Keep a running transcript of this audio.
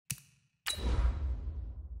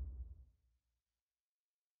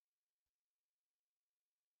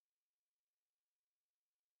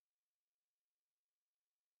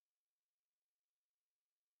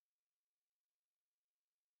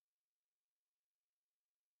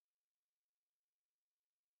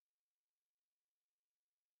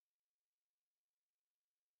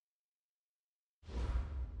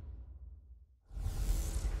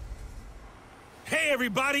Hey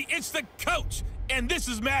everybody, it's the coach, and this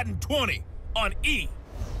is Madden 20 on EA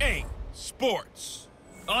Sports.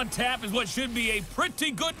 On tap is what should be a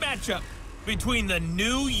pretty good matchup between the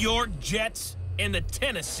New York Jets and the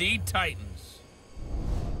Tennessee Titans.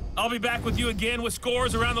 I'll be back with you again with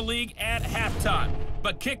scores around the league at halftime,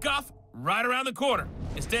 but kickoff right around the corner.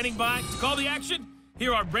 And standing by to call the action,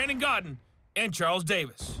 here are Brandon Gaudin and Charles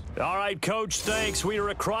Davis. All right, Coach, thanks. We are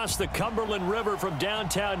across the Cumberland River from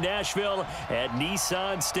downtown Nashville at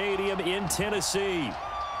Nissan Stadium in Tennessee.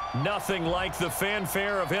 Nothing like the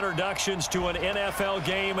fanfare of introductions to an NFL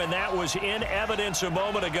game, and that was in evidence a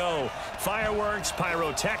moment ago. Fireworks,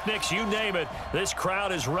 pyrotechnics, you name it. This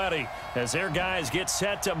crowd is ready as their guys get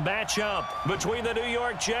set to match up between the New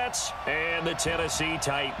York Jets and the Tennessee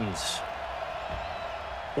Titans.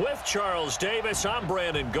 With Charles Davis, I'm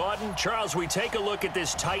Brandon Gaudin. Charles, we take a look at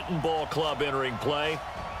this Titan Ball Club entering play.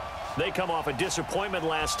 They come off a disappointment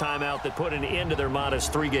last time out that put an end to their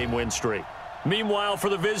modest 3-game win streak. Meanwhile, for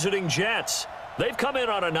the visiting Jets, they've come in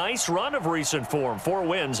on a nice run of recent form, 4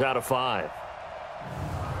 wins out of 5.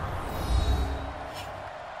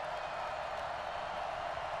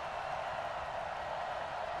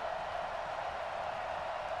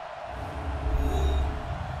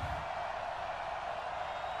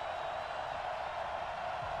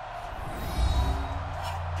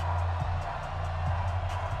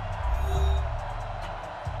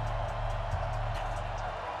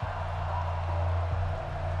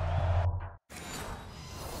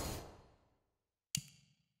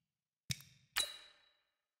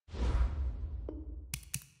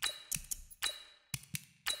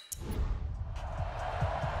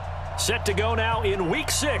 Set to go now in Week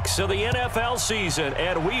 6 of the NFL season,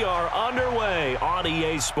 and we are underway on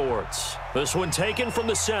EA Sports. This one taken from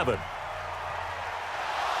the 7.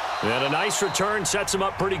 And a nice return sets them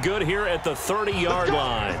up pretty good here at the 30-yard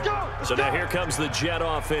line. So now here comes the Jet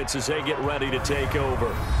offense as they get ready to take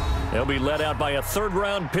over. They'll be led out by a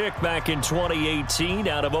 3rd-round pick back in 2018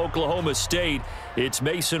 out of Oklahoma State. It's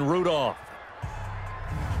Mason Rudolph.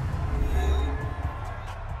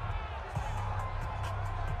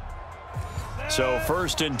 So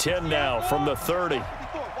 1st and 10 now from the 30.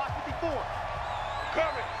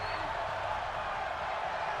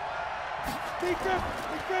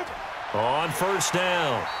 On 1st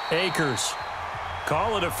down, Akers.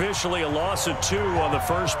 Call it officially a loss of 2 on the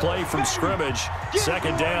first play from scrimmage.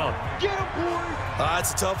 2nd down.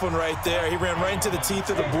 That's a tough one right there. He ran right into the teeth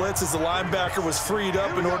of the blitz as the linebacker was freed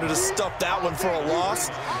up in order to stuff that one for a loss.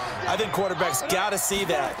 I think quarterbacks got to see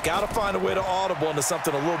that. Got to find a way to audible into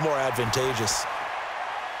something a little more advantageous.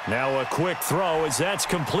 Now a quick throw as that's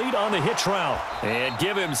complete on the hitch route. And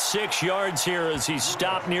give him 6 yards here as he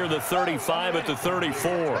stopped near the 35 at the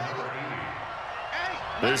 34.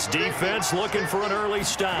 This defense looking for an early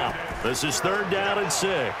stop. This is 3rd down and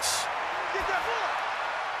 6.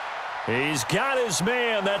 He's got his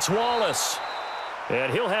man. That's Wallace.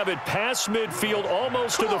 And he'll have it past midfield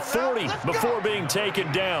almost to the 40 before being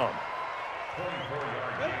taken down.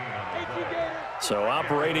 So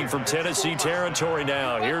operating from Tennessee territory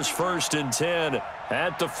now. Here's 1st and 10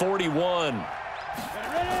 at the 41.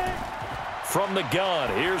 From the gun,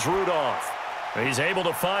 here's Rudolph. He's able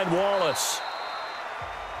to find Wallace.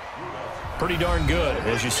 Pretty darn good,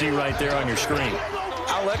 as you see right there on your screen.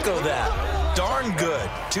 I'll echo that. Darn good.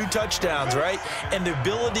 2 touchdowns, right? And the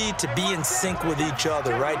ability to be in sync with each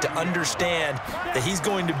other, right? To understand that he's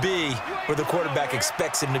going to be where the quarterback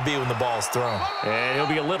expects him to be when the ball's thrown. And he'll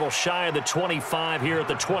be a little shy of the 25 here at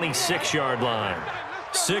the 26-yard line.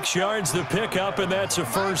 6 yards the pickup, and that's a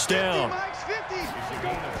 1st down.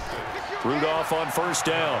 Rudolph on 1st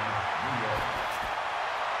down.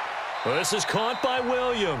 Well, this is caught by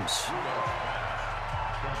Williams.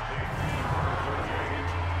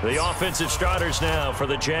 The offensive starters now for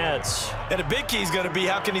the Jets. And a big key is going to be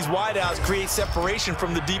how can these wideouts create separation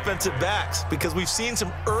from the defensive backs, because we've seen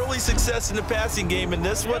some early success in the passing game in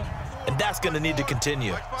this one, and that's going to need to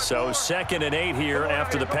continue. So 2nd and 8 here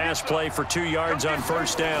after the pass play for 2 yards on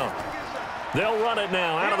 1st down. They'll run it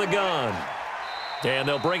now out of the gun. And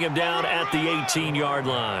they'll bring him down at the 18-yard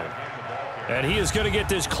line. And he is going to get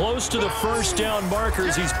this close to the 1st down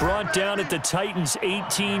markers. He's brought down at the Titans'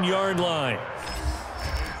 18-yard line.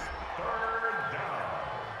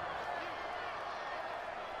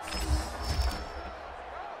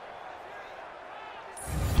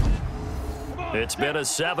 It's been a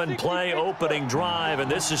 7-play opening drive, and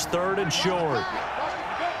this is 3rd and short.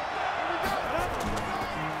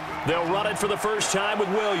 They'll run it for the first time with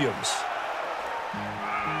Williams.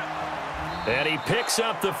 And he picks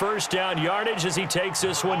up the 1st down yardage as he takes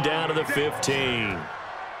this one down to the 15.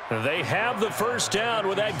 They have the first down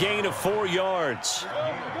with that gain of 4 yards.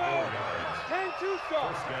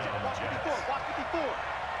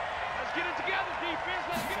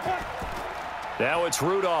 Now it's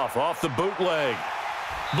Rudolph off the bootleg.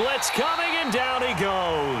 Blitz coming, and down he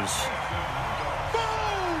goes.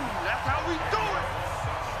 Boom! That's how we do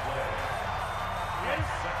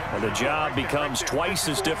it. And the job becomes twice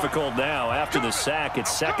as difficult now. After the sack,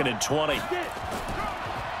 it's 2nd and 20.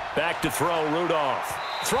 Back to throw, Rudolph.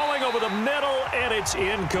 Throwing over the middle, and it's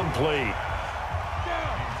incomplete.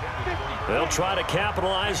 They'll try to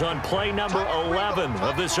capitalize on play number 11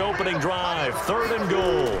 of this opening drive. 3rd and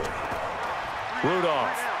goal.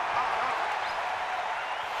 Rudolph.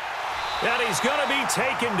 And he's going to be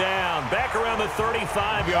taken down back around the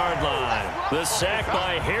 35-yard line. The sack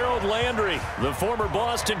by Harold Landry, the former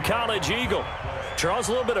Boston College Eagle. Charles,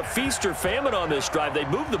 a little bit of feast or famine on this drive. They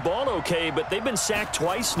moved the ball okay, but they've been sacked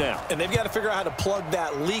twice now. And they've got to figure out how to plug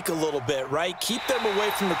that leak a little bit, right? Keep them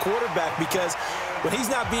away from the quarterback, because when he's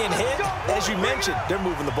not being hit, as you mentioned, they're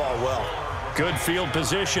moving the ball well. Good field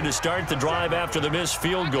position to start the drive after the missed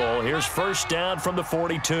field goal. Here's first down from the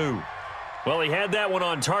 42. Well, he had that one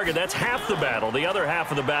on target. That's half the battle. The other half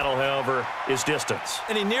of the battle, however, is distance.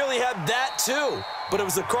 And he nearly had that, too. But it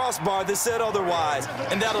was the crossbar that said otherwise,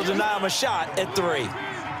 and that'll deny him a shot at 3.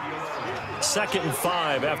 2nd and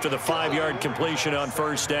 5 after the 5-yard completion on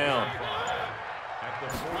first down.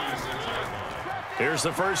 Here's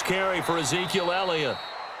the first carry for Ezekiel Elliott.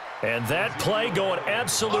 And that play going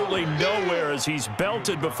absolutely nowhere as he's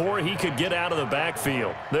belted before he could get out of the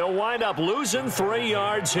backfield. They'll wind up losing 3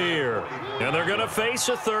 yards here. And they're going to face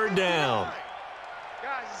a 3rd down.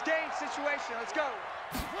 Guys, it's game situation. Let's go.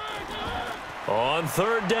 On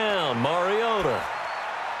 3rd down, Mariota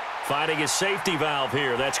finding his safety valve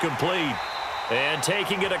here. That's complete. And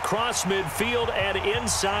taking it across midfield and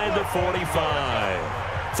inside the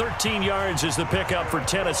 45. 13 yards is the pickup for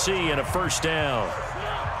Tennessee and a first down.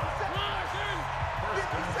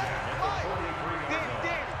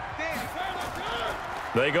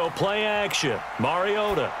 They go play action.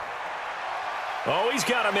 Mariota. Oh, he's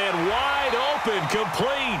got a man wide open,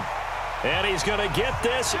 complete. And he's going to get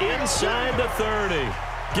this inside the 30.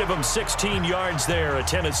 Give him 16 yards there, a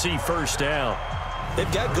Tennessee first down.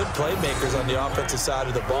 They've got good playmakers on the offensive side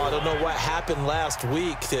of the ball. I don't know what happened last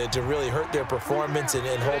week to really hurt their performance and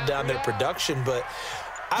hold down their production, but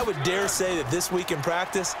I would dare say that this week in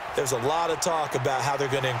practice, there's a lot of talk about how they're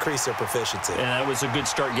going to increase their proficiency. And that was a good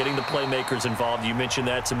start, getting the playmakers involved. You mentioned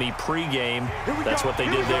that to me pregame. That's what they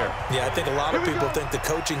did there. Yeah, I think a lot of people think the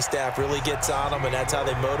coaching staff really gets on them, and that's how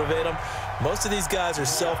they motivate them. Most of these guys are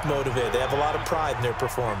self-motivated. They have a lot of pride in their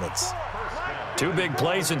performance. 2 big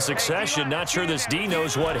plays in succession. Not sure this D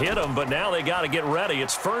knows what hit him, but now they got to get ready.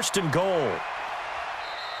 It's 1st and goal.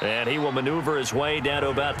 And he will maneuver his way down to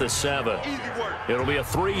about the 7. It'll be a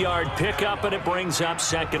 3-yard pickup, and it brings up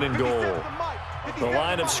 2nd and goal. The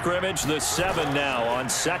line of scrimmage, the 7 now on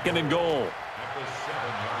 2nd and goal.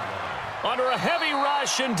 Under a heavy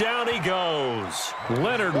rush, and down he goes.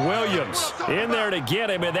 Leonard Williams in there to get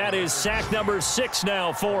him, and that is sack number 6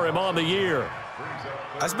 now for him on the year.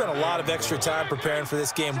 I spent a lot of extra time preparing for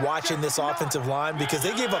this game, watching this offensive line, because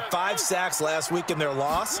they gave up 5 sacks last week in their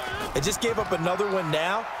loss. They just gave up another one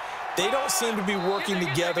now. They don't seem to be working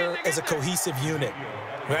together as a cohesive unit,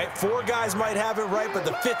 right? 4 guys might have it right, but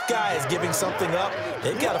the 5th guy is giving something up.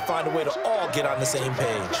 They've got to find a way to all get on the same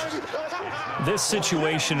page. This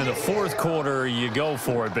situation in the 4th quarter, you go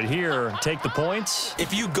for it, but here, take the points.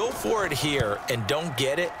 If you go for it here and don't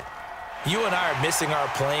get it, you and I are missing our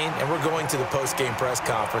plane, and we're going to the post-game press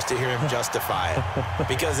conference to hear him justify it.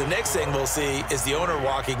 Because the next thing we'll see is the owner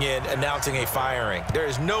walking in announcing a firing. There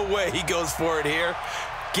is no way he goes for it here.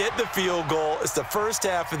 Get the field goal. It's the first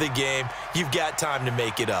half of the game. You've got time to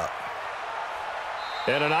make it up.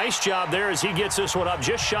 And a nice job there as he gets this one up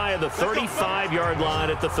just shy of the 35-yard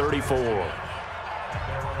line at the 34.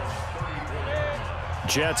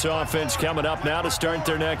 Jets offense coming up now to start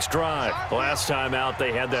their next drive. Last time out,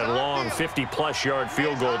 they had that long 50-plus yard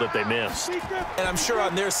field goal that they missed. And I'm sure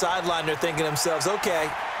on their sideline, they're thinking to themselves, okay,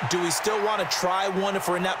 do we still want to try one if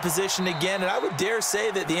we're in that position again? And I would dare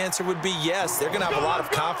say that the answer would be yes. They're going to have a lot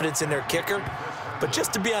of confidence in their kicker. But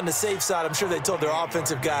just to be on the safe side, I'm sure they told their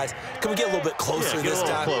offensive guys, can we get a little bit closer this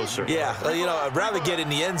time? Closer. Yeah, you know, I'd rather get in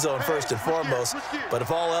the end zone first and foremost. But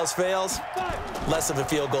if all else fails, less of a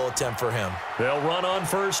field goal attempt for him. They'll run on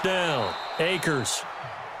first down. Akers,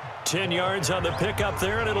 10 yards on the pickup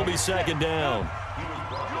there, and it'll be 2nd down.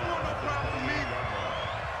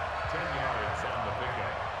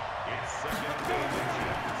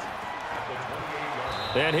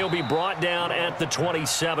 And he'll be brought down at the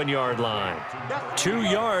 27-yard line. 2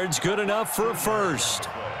 yards, good enough for a first.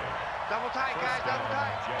 Double tight, guys, double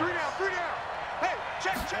tight. 3 down, 3 down. Hey,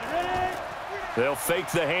 check. They'll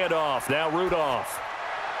fake the handoff. Now Rudolph.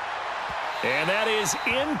 And that is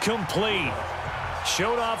incomplete.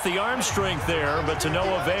 Showed off the arm strength there, but to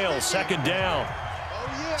no avail. Second down.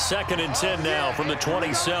 2nd and 10 now from the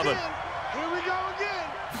 27. Here we go again.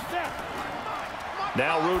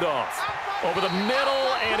 Now Rudolph. Over the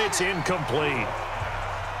middle, and it's incomplete.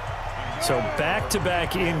 So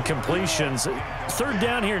back-to-back incompletions. 3rd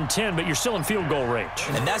down here and 10, but you're still in field goal range.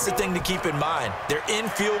 And that's the thing to keep in mind. They're in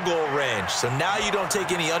field goal range. So now you don't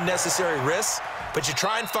take any unnecessary risks, but you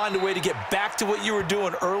try and find a way to get back to what you were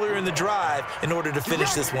doing earlier in the drive in order to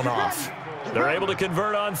finish this one off. They're able to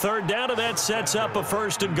convert on 3rd down, and that sets up a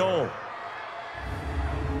 1st and goal.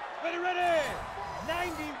 Ready, ready.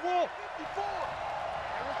 90, Wolf, 54.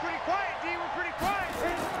 And we're pretty quiet, D. We're pretty quiet.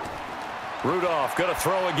 Rudolph going to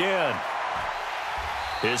throw again.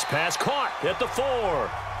 His pass caught at the 4.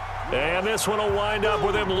 And this one will wind up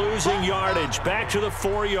with him losing yardage. Back to the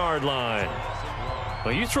 4-yard line.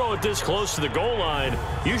 Well, you throw it this close to the goal line,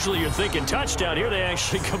 usually you're thinking touchdown. Here they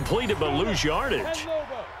actually complete it but lose yardage.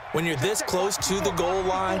 When you're this close to the goal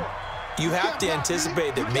line, you have to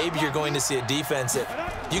anticipate that maybe you're going to see a defense that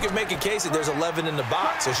you can make a case that there's 11 in the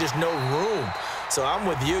box. There's just no room. So I'm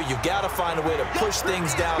with you. You've got to find a way to push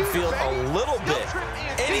things downfield a little bit.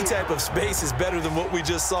 Any type of space is better than what we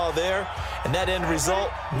just saw there. And that end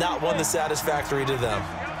result, not one that's satisfactory to them.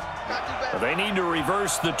 They need to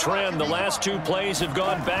reverse the trend. The last 2 plays have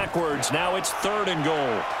gone backwards. Now it's 3rd and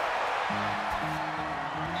goal.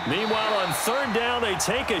 Meanwhile, on 3rd down, they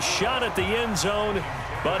take a shot at the end zone,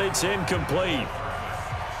 but it's incomplete.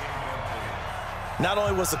 Not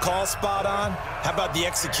only was the call spot on, how about the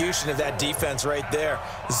execution of that defense right there?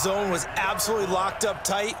 Zone was absolutely locked up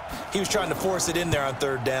tight. He was trying to force it in there on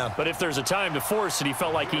 3rd down. But if there's a time to force it, he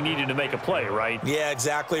felt like he needed to make a play, right? Yeah,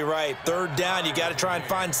 exactly right. 3rd down, you got to try and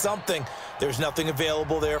find something. There's nothing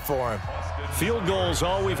available there for him. Field goals,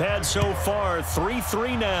 all we've had so far.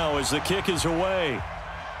 3-3 now as the kick is away.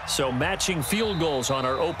 So matching field goals on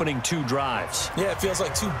our opening 2 drives. Yeah, it feels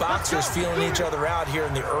like 2 boxers feeling each other out here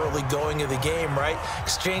in the early going of the game, right?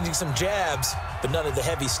 Exchanging some jabs, but none of the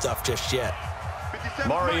heavy stuff just yet.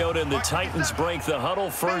 Mariota and the Titans break the huddle.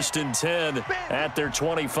 1st and 10 at their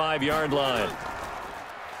 25-yard line.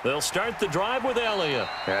 They'll start the drive with Elliott.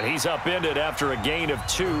 And he's upended after a gain of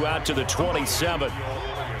 2 out to the 27.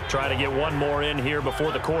 Trying to get one more in here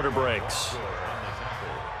before the quarter breaks.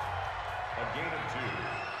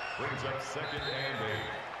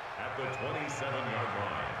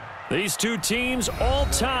 These 2 teams all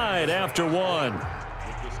tied after 1. With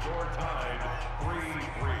the score tied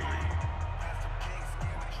 3-3.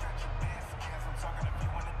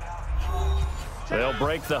 They'll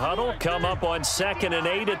break the huddle, come up on 2nd and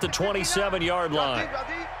 8 at the 27-yard line.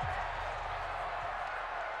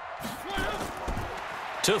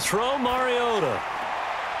 To throw Mariota.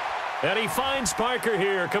 And he finds Parker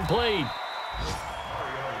here, complete.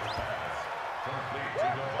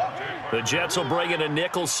 The Jets will bring in a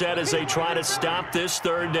nickel set as they try to stop this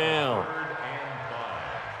 3rd down.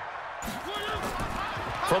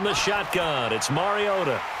 From the shotgun, it's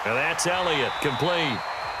Mariota. And that's Elliott, complete.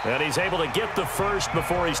 And he's able to get the first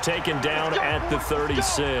before he's taken down at the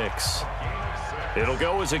 36. It'll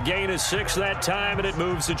go as a gain of 6 that time, and it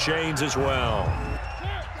moves the chains as well.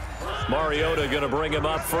 Mariota going to bring him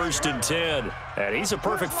up 1st and 10. And he's a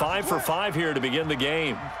perfect 5 for 5 here to begin the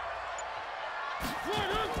game.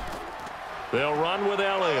 They'll run with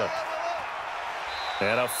Elliott.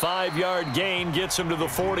 And a 5-yard gain gets him to the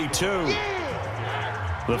 42.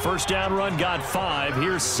 The 1st down run got 5.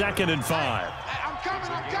 Here's 2nd and 5. I'm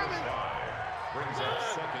coming, I'm coming. Brings up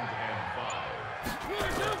 2nd and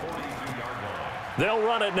 5. They'll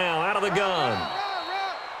run it now out of the gun.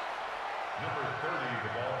 Number 30, the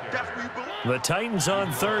ball carrier. The Titans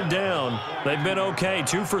on 3rd down. They've been okay,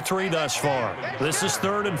 2 for 3 thus far. This is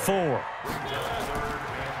 3rd and 4.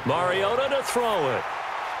 Mariota to throw it.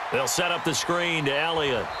 They'll set up the screen to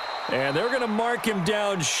Elliott. And they're going to mark him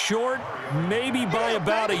down short, maybe by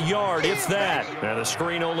about a yard, if that. And the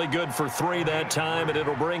screen only good for 3 that time, and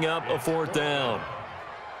it'll bring up a 4th down.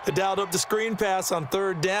 They dialed up the screen pass on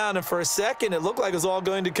 3rd down, and for a second, it looked like it was all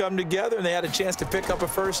going to come together, and they had a chance to pick up a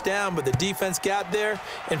 1st down, but the defense got there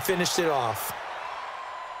and finished it off.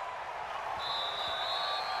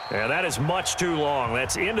 And that is much too long.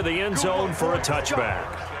 That's into the end zone for a touchback.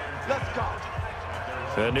 Let's go.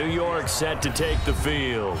 And New York set to take the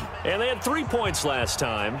field. And they had 3 points last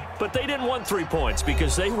time, but they didn't want 3 points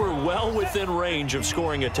because they were well within range of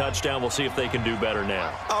scoring a touchdown. We'll see if they can do better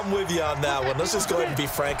now. I'm with you on that one. Let's just go ahead and be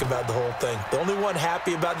frank about the whole thing. The only one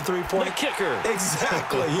happy about the 3-point? The kicker.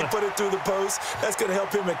 Exactly. He put it through the post. That's going to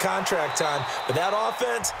help him at contract time. But that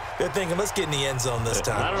offense, they're thinking, let's get in the end zone this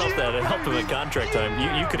time. I don't know if that helped him at contract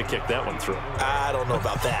time. You could have kicked that one through. I don't know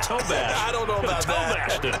about that. Toe bash. I don't know about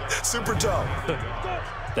that. Toe bashed it. Super toe.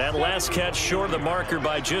 That last catch short of the marker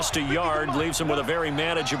by just a yard leaves him with a very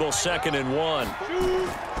manageable 2nd and 1.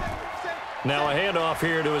 Now a handoff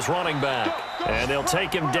here to his running back. And they'll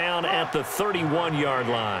take him down at the 31-yard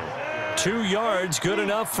line. 2 yards, good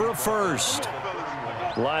enough for a first.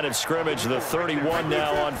 Line of scrimmage, the 31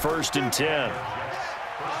 now on 1st and 10.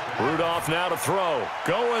 Rudolph now to throw.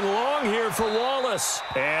 Going long here for Wallace.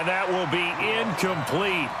 And that will be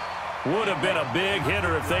incomplete. Would have been a big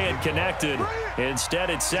hitter if they had connected. Instead,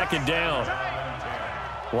 it's 2nd down.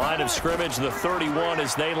 Line of scrimmage, the 31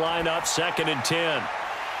 as they line up 2nd and 10.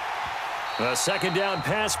 A 2nd down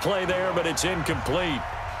pass play there, but it's incomplete.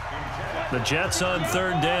 The Jets on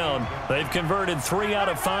 3rd down. They've converted 3 out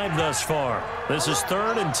of 5 thus far. This is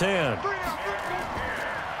 3rd and 10.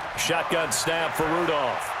 Shotgun snap for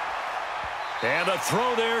Rudolph. And the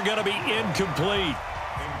throw there going to be incomplete.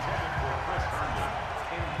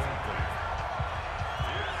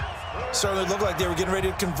 Certainly looked like they were getting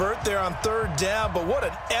ready to convert there on 3rd down, but what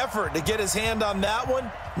an effort to get his hand on that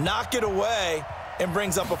one, knock it away, and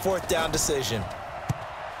brings up a 4th down decision.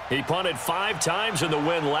 He punted 5 times in the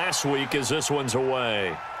win last week as this one's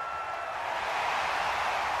away.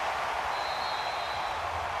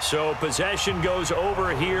 So possession goes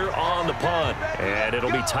over here on the punt, and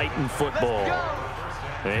it'll be Titan football.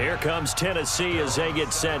 And here comes Tennessee as they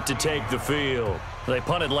get set to take the field. They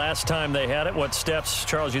punted last time they had it. What steps,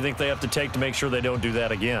 Charles, you think they have to take to make sure they don't do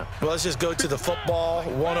that again? Well, let's just go to the football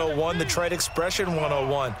 101, the trade expression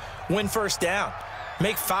 101. Win 1st down.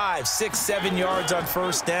 Make 5, 6, 7 yards on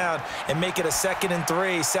 1st down and make it a 2nd and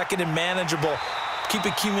 3, 2nd and manageable. Keep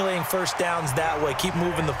accumulating 1st downs that way. Keep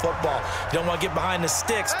moving the football. You don't want to get behind the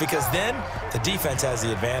sticks because then the defense has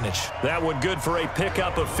the advantage. That one good for a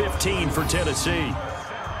pickup of 15 for Tennessee.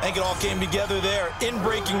 I think it all came together there.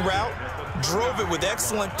 In-breaking route, drove it with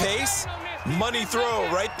excellent pace. Money throw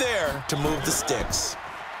right there to move the sticks.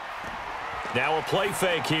 Now a play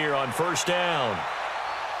fake here on 1st down.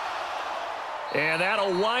 And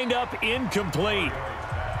that'll wind up incomplete.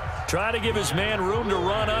 Try to give his man room to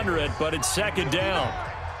run under it, but it's 2nd down.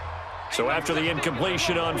 So after the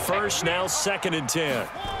incompletion on 1st, now 2nd and 10.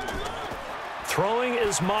 Throwing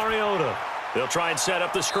is Mariota. They'll try and set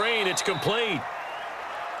up the screen. It's complete.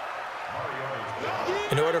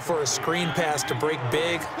 In order for a screen pass to break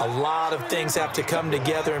big, a lot of things have to come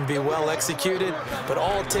together and be well executed, but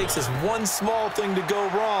all it takes is one small thing to go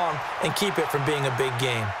wrong and keep it from being a big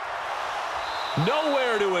game.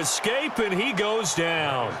 Nowhere to escape, and he goes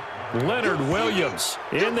down. Leonard Williams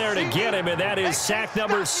in there to get him, and that is sack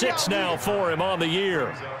number 6 now for him on the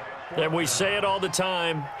year. And we say it all the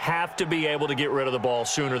time, have to be able to get rid of the ball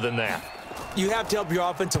sooner than that. You have to help your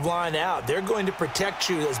offensive line out. They're going to protect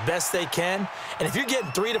you as best they can. And if you're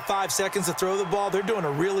getting 3 to 5 seconds to throw the ball, they're doing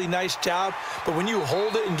a really nice job. But when you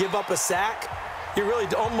hold it and give up a sack, you're really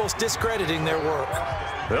almost discrediting their work.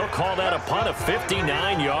 They'll call that a punt of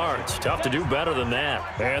 59 yards. Tough to do better than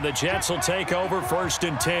that. And the Jets will take over 1st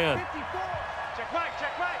and 10.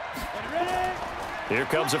 Here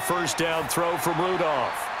comes a 1st down throw from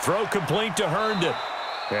Rudolph. Throw complete to Herndon.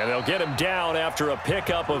 And they'll get him down after a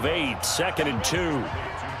pickup of 8, 2nd and 2.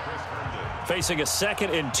 Facing a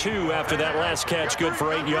 2nd and 2 after that last catch, good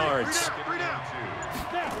for 8 yards.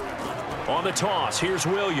 On the toss, here's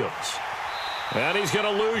Williams. And he's going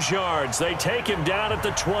to lose yards. They take him down at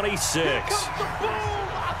the 26.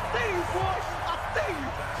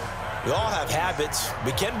 We all have habits.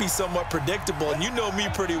 We can be somewhat predictable, and you know me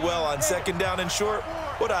pretty well on 2nd down and short.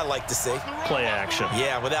 What I like to say? Play action.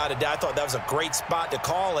 Yeah, without a doubt. I thought that was a great spot to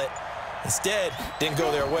call it. Instead, didn't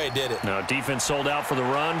go their way, did it? No, defense sold out for the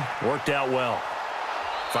run. Worked out well.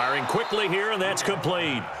 Firing quickly here, and that's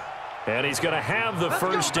complete. And he's going to have the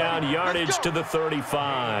 1st down yardage to the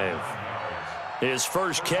 35. His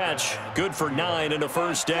first catch, good for 9 and a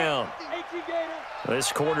 1st down.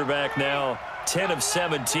 This quarterback now 10 of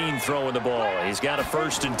 17 throwing the ball. He's got a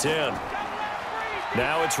 1st and 10.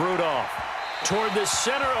 Now it's Rudolph toward the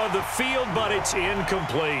center of the field, but it's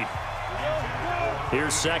incomplete.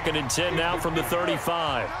 Here's 2nd and 10 now from the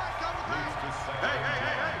 35.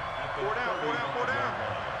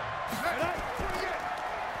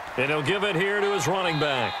 And he'll give it here to his running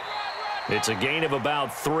back. It's a gain of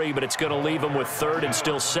about 3, but it's going to leave them with 3rd and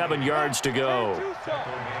still 7 yards to go.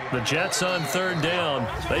 The Jets on 3rd down.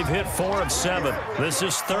 They've hit 4 of 7. This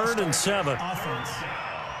is 3rd and 7.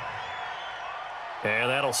 And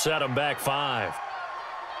that'll set them back 5.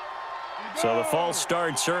 So the false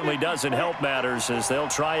start certainly doesn't help matters as they'll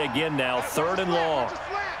try again now. 3rd and long.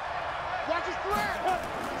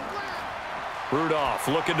 Rudolph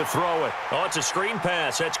looking to throw it. Oh, it's a screen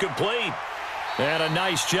pass. That's complete. And a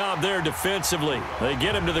nice job there defensively. They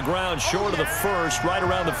get him to the ground short of the first, right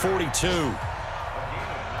around the 42.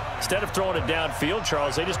 Instead of throwing it downfield,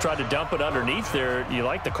 Charles, they just tried to dump it underneath there. You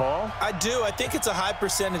like the call? I do. I think it's a high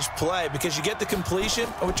percentage play because you get the completion,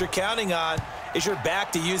 and what you're counting on is your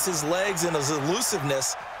back to use his legs and his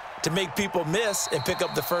elusiveness to make people miss and pick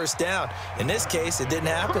up the first down. In this case, it didn't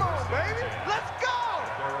happen. Come on, baby. Let's go!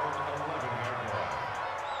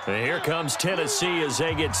 And here comes Tennessee as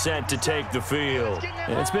they get set to take the field.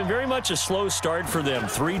 And it's been very much a slow start for them.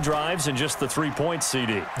 3 drives and just the 3 points,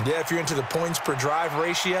 CD. Yeah, if you're into the points per drive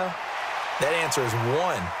ratio, that answer is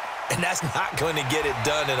 1. And that's not going to get it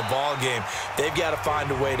done in a ball game. They've got to find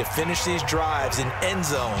a way to finish these drives in end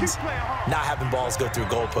zones, not having balls go through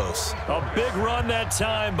goalposts. A big run that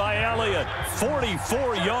time by Elliott.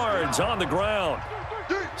 44 yards on the ground.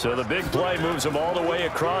 So the big play moves him all the way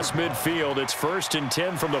across midfield. It's 1st and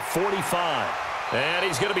 10 from the 45. And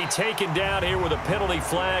he's going to be taken down here with a penalty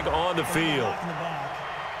flag on the field.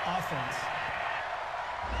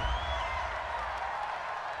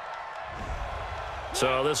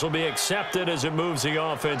 So this will be accepted as it moves the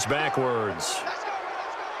offense backwards.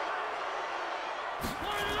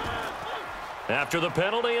 After the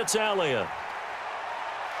penalty, it's Elliott.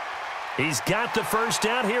 He's got the first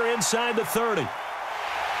down here inside the 30.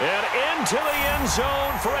 And into the end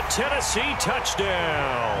zone for a Tennessee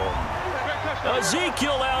touchdown.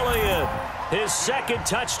 Ezekiel Elliott, his 2nd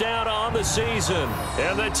touchdown on the season.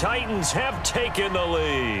 And the Titans have taken the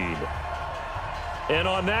lead. And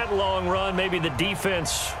on that long run, maybe the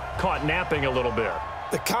defense caught napping a little bit.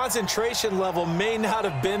 The concentration level may not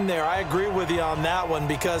have been there. I agree with you on that one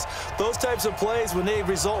because those types of plays, when they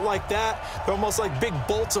result like that, they're almost like big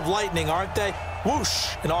bolts of lightning, aren't they?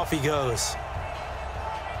 Whoosh, and off he goes.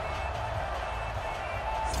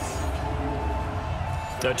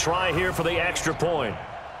 A try here for the extra point.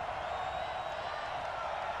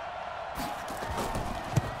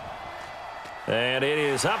 And it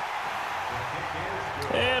is up.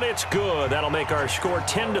 And it's good. That'll make our score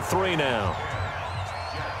 10-3 now.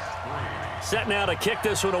 Set now to kick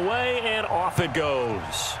this one away, and off it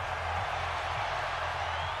goes.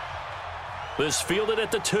 This fielded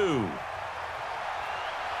at the 2.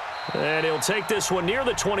 And he'll take this one near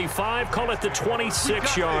the 25, call it the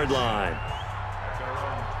 26-yard line.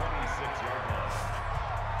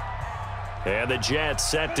 And the Jets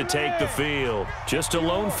set to take the field. Just a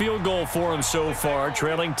lone field goal for him so far,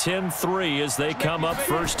 trailing 10-3 as they come up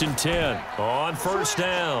 1st and 10. On 1st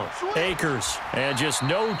down, Akers. And just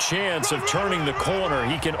no chance of turning the corner.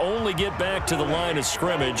 He can only get back to the line of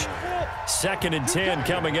scrimmage. 2nd and 10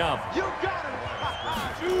 coming up.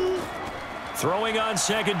 Throwing on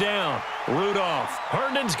 2nd down, Rudolph.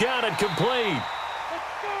 Herndon's got it complete.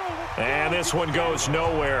 And this one goes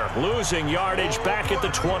nowhere. Losing yardage back at the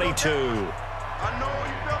 22.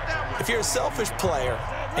 If you're a selfish player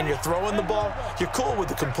and you're throwing the ball, you're cool with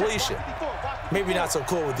the completion. Maybe not so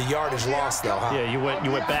cool with the yardage loss, though, huh? Yeah, you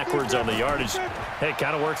went backwards on the yardage. Hey, it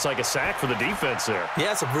kind of works like a sack for the defense there.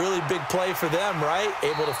 Yeah, it's a really big play for them, right?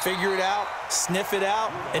 Able to figure it out, sniff it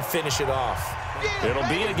out, and finish it off. It'll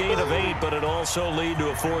be a gain of 8, but it'll also lead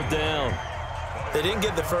to a 4th down. They didn't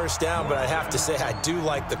get the first down, but I have to say I do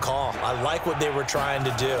like the call. I like what they were trying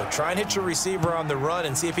to do. Try and hit your receiver on the run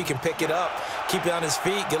and see if he can pick it up, keep it on his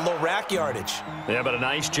feet, get a little rack yardage. Yeah, but a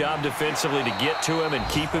nice job defensively to get to him and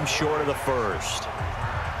keep him short of the first.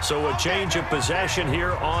 So a change of possession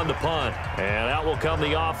here on the punt. And out will come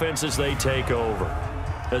the offense as they take over.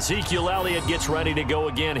 Ezekiel Elliott gets ready to go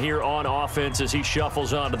again here on offense as he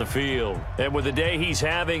shuffles onto the field. And with the day he's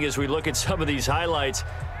having, as we look at some of these highlights,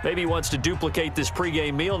 maybe he wants to duplicate this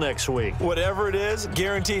pregame meal next week. Whatever it is,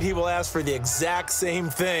 guaranteed he will ask for the exact same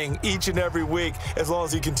thing each and every week as long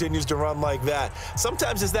as he continues to run like that.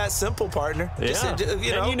 Sometimes it's that simple, partner. Yeah.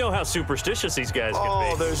 And you know how superstitious these guys can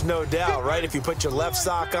be. Oh, there's no doubt, right? If you put your left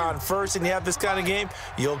sock on first and you have this kind of game,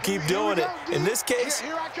 you'll keep doing it. In this case,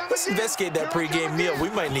 let's investigate that pregame meal. We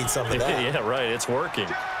might need some of that. Yeah, right. It's working.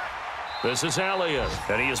 This is Elliott,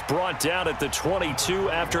 and he is brought down at the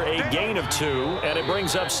 22 after a gain of 2, and it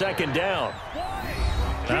brings up 2nd down.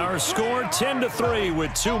 Our score 10-3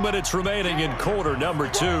 with 2 minutes remaining in quarter number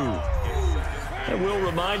 2. And we'll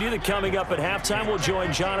remind you that coming up at halftime, we'll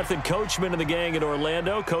join Jonathan Coachman and the gang in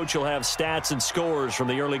Orlando. Coach will have stats and scores from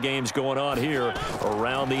the early games going on here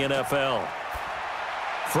around the NFL.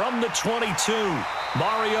 From the 22,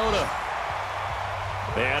 Mariota.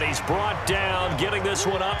 And he's brought down, getting this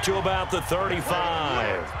one up to about the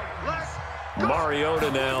 35.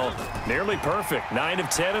 Mariota now nearly perfect. 9 of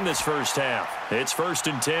 10 in this first half. It's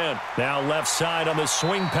 1st and 10. Now left side on the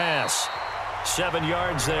swing pass. 7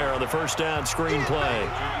 yards there on the first down screen play.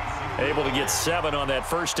 Able to get 7 on that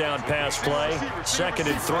first down pass play.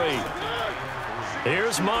 2nd and 3.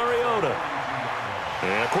 Here's Mariota.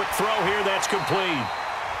 And a quick throw here that's complete.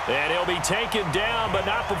 And he'll be taken down, but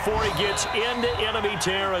not before he gets into enemy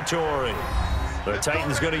territory. The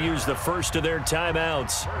Titans going to use the first of their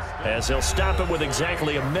timeouts as they'll stop it with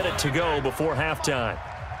exactly a minute to go before halftime.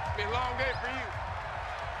 Be a long day for you.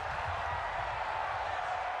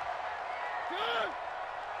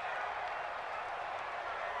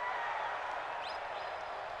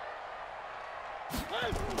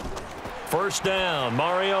 First down,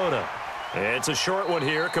 Mariota. It's a short one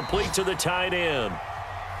here, complete to the tight end.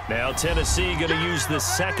 Now Tennessee going to use the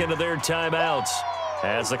second of their timeouts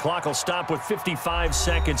as the clock will stop with 55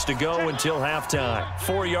 seconds to go until halftime.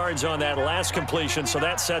 4 yards on that last completion, so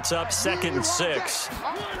that sets up 2nd and 6.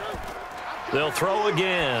 They'll throw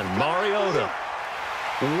again. Mariota.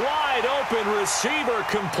 Wide open receiver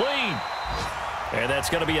complete. And that's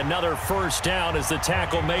going to be another first down as the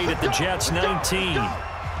tackle made at the Jets' 19.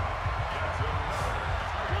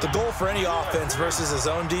 The goal for any offense versus his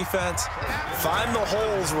own defense, find the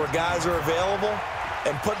holes where guys are available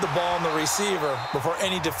and put the ball on the receiver before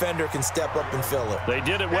any defender can step up and fill it. They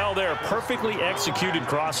did it well there. Perfectly executed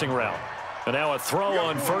crossing route. And now a throw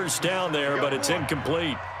on first down there, but it's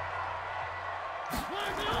incomplete.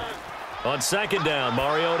 On 2nd down,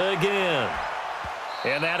 Mariota again.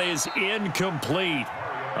 And that is incomplete.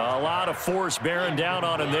 A lot of force bearing down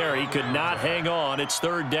on him there. He could not hang on. It's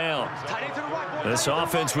 3rd down. This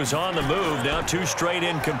offense was on the move. Now 2 straight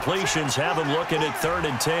incompletions have him looking at 3rd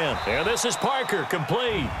and 10. And this is Parker,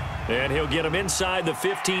 complete. And he'll get him inside the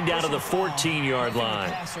 15 down to the 14-yard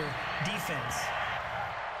line. Defense.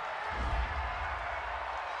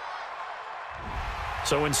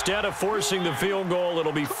 So instead of forcing the field goal,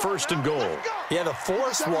 it'll be 1st and goal. Yeah, the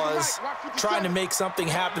force was trying to make something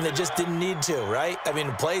happen that just didn't need to, right? I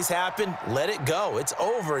mean, plays happen, let it go. It's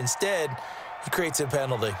over. Instead, he creates a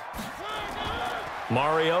penalty.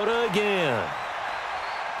 Mariota again.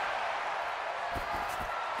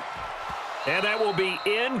 And that will be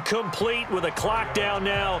incomplete with a clock down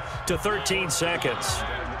now to 13 seconds.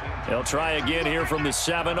 They'll try again here from the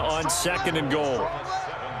 7 on 2nd and goal.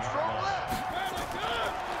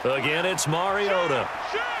 Again, it's Mariota.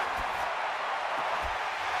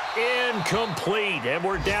 Incomplete, and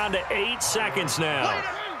we're down to 8 seconds now.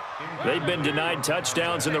 They've been denied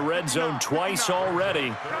touchdowns in the red zone twice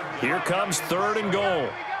already. Here comes 3rd and goal.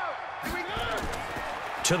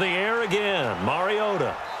 To the air again,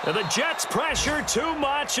 Mariota. And the Jets pressure too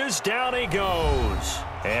much as down he goes.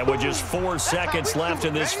 And with just 4 seconds left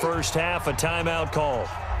in this first half, a timeout call.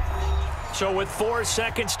 So with 4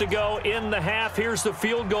 seconds to go in the half, here's the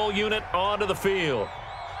field goal unit onto the field.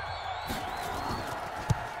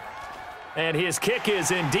 And his kick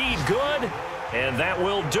is indeed good, and that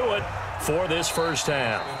will do it for this first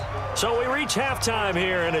half. So we reach halftime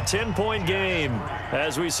here in a 10-point game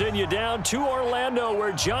as we send you down to Orlando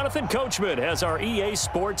where Jonathan Coachman has our EA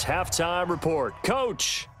Sports Halftime Report.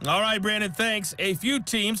 Coach. All right, Brandon, thanks. A few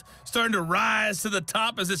teams starting to rise to the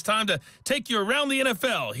top as it's time to take you around the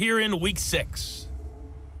NFL here in Week 6.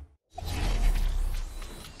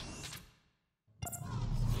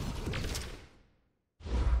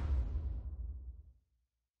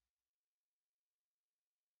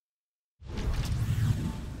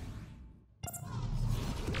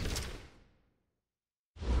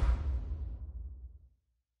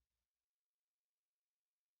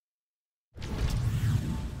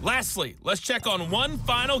 Lastly, let's check on one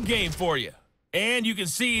final game for you. And you can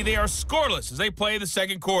see they are scoreless as they play the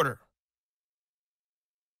second quarter.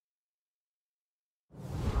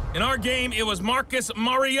 In our game, it was Marcus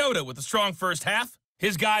Mariota with a strong first half.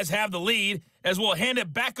 His guys have the lead as we'll hand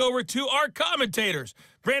it back over to our commentators,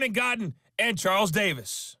 Brandon Godden and Charles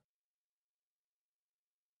Davis.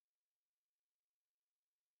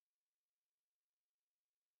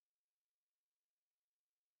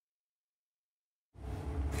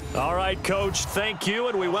 All right, Coach, thank you,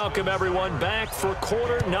 and we welcome everyone back for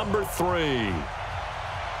quarter number 3.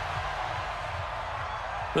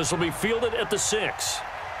 This will be fielded at the 6.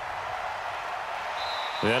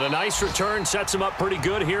 And a nice return sets him up pretty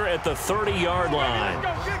good here at the 30-yard line.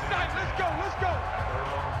 Let's go, let's go, let's go.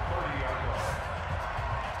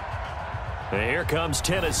 And here comes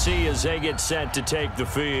Tennessee as they get set to take the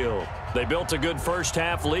field. They built a good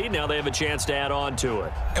first-half lead. Now they have a chance to add on to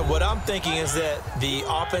it. And what I'm thinking is that the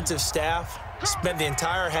offensive staff spent the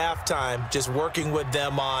entire halftime just working with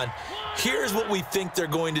them on, here's what we think they're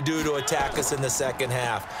going to do to attack us in the second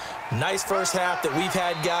half. Nice first half that we've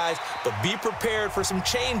had, guys, but be prepared for some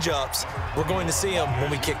change-ups. We're going to see them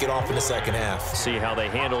when we kick it off in the second half. See how they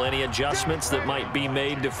handle any adjustments that might be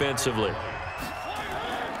made defensively.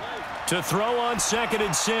 To throw on 2nd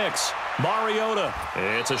and 6, Mariota.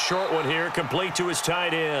 It's a short one here, complete to his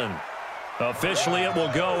tight end. Officially, it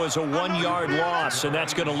will go as a 1-yard loss, and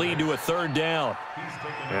that's going to lead to a 3rd down.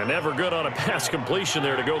 And never good on a pass completion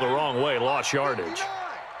there to go the wrong way, lost yardage.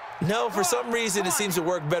 No, for some reason, it seems to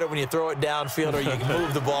work better when you throw it downfield or you can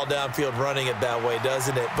move the ball downfield running it that way,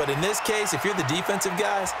 doesn't it? But in this case, if you're the defensive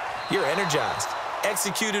guys, you're energized,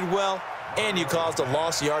 executed well, and you caused a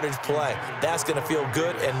lost yardage play. That's going to feel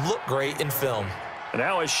good and look great in film.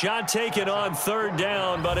 Now a shot taken on 3rd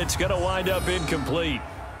down, but it's going to wind up incomplete.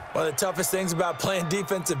 One of the toughest things about playing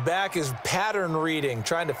defensive back is pattern reading,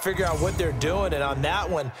 trying to figure out what they're doing. And on that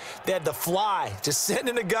one, they had the fly, just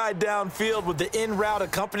sending a guy downfield with the in route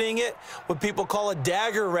accompanying it, what people call a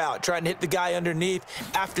dagger route, trying to hit the guy underneath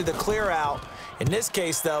after the clear out. In this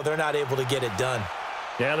case, though, they're not able to get it done.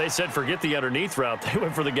 Yeah, they said forget the underneath route. They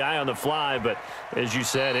went for the guy on the fly, but as you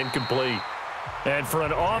said, incomplete. And for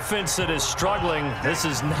an offense that is struggling, this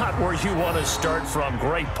is not where you want to start from.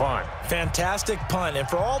 Great punt. Fantastic punt. And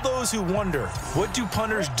for all those who wonder, what do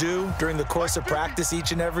punters do during the course of practice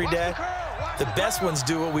each and every day? The best ones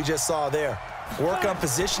do what we just saw there. Work on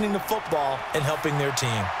positioning the football and helping their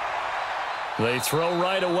team. They throw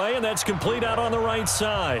right away, and that's complete out on the right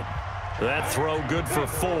side. That throw good for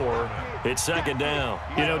 4. It's 2nd down.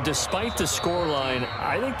 You know, despite the scoreline,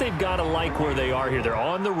 I think they've got to like where they are here. They're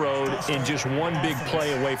on the road and just one big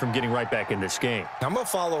play away from getting right back in this game. I'm going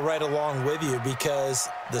to follow right along with you because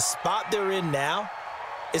the spot they're in now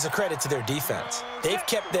is a credit to their defense. They've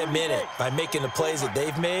kept them in it by making the plays that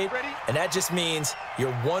they've made, and that just means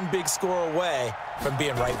you're one big score away from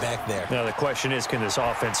being right back there. Now, the question is, can this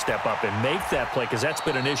offense step up and make that play? Because that's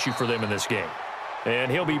been an issue for them in this game.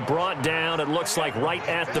 And he'll be brought down, it looks like, right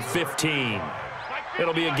at the 15.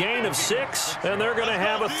 It'll be a gain of 6, and they're going to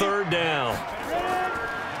have a 3rd down.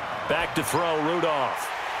 Back to throw, Rudolph.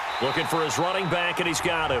 Looking for his running back, and he's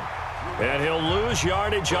got him. And he'll lose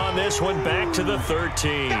yardage on this one, back to the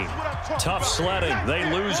 13. Tough sledding. They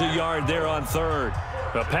lose a yard there on 3rd.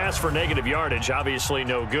 A pass for negative yardage, obviously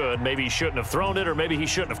no good. Maybe he shouldn't have thrown it, or maybe he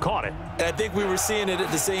shouldn't have caught it. And I think we were seeing it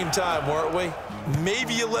at the same time, weren't we?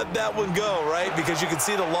 Maybe you let that one go, right? Because you can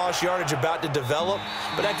see the lost yardage about to develop,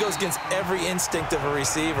 but that goes against every instinct of a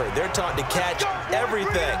receiver. They're taught to catch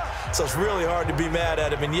everything, so it's really hard to be mad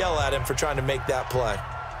at him and yell at him for trying to make that play.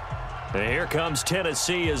 And here comes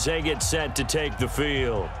Tennessee as they get set to take the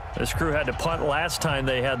field. This crew had to punt last time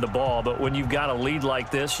they had the ball, but when you've got a lead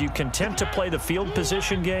like this, you content to play the field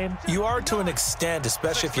position game? You are to an extent,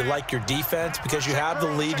 especially if you like your defense, because you have the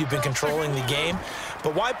lead, you've been controlling the game.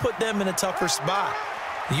 But why put them in a tougher spot?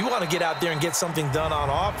 You want to get out there and get something done on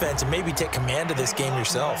offense and maybe take command of this game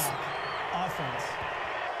yourself.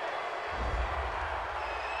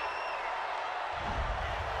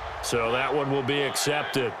 So that one will be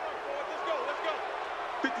accepted.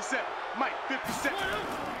 57, Mike, 57.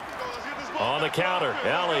 On the counter,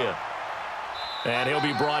 Elliott. And he'll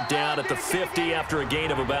be brought down at the 50 after a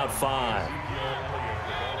gain of about 5.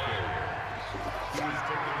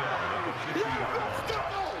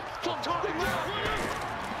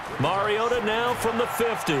 Mariota now from the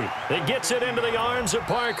 50. It gets it into the arms of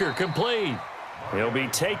Parker, complete. He'll be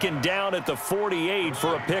taken down at the 48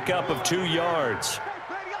 for a pickup of 2 yards.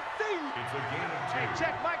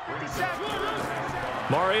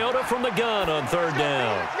 Mariota from the gun on 3rd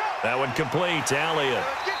down. That one completes Elliott.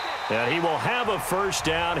 And he will have a 1st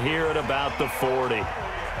down here at about the 40.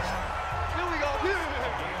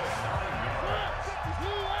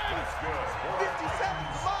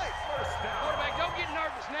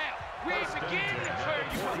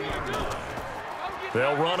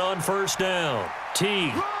 They'll run on 1st down.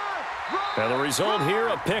 Teague. And the result here,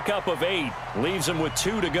 a pickup of 8. Leaves them with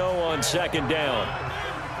 2 to go on 2nd down.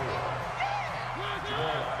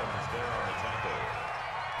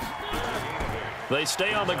 They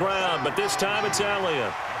stay on the ground, but this time it's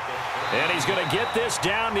Elliott. And he's going to get this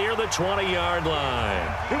down near the 20-yard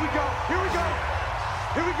line. Here we go, here we go,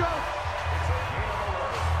 here we go.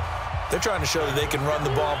 They're trying to show that they can run the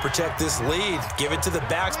ball and protect this lead. Give it to the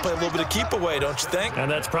backs, play a little bit of keep away, don't you think?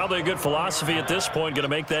 And that's probably a good philosophy at this point, going to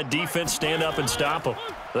make that defense stand up and stop them.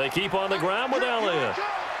 They keep on the ground with Elliott.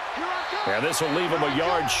 And this will leave them a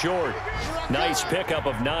yard short. Nice pickup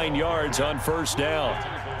of 9 yards on first down.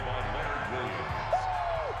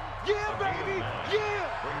 Yeah, baby, yeah.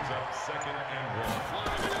 Brings up 2nd and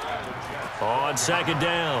 1. On 2nd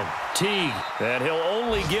down, Teague. And he'll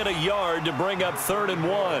only get a yard to bring up 3rd and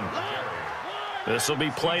 1. This will be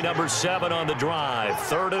play number 7 on the drive.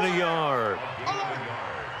 3rd and a yard.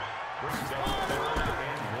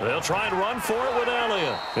 They'll try and run for it with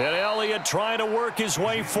Elliott. And Elliott trying to work his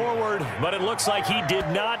way forward, but it looks like he did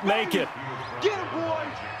not make it. Get him, boys.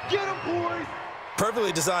 Get him, boys.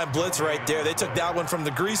 Perfectly designed blitz right there. They took that one from the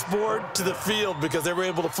grease board to the field because they were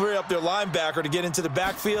able to free up their linebacker to get into the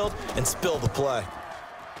backfield and spill the play.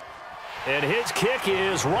 And his kick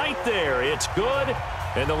is right there. It's good,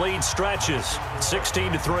 and the lead stretches.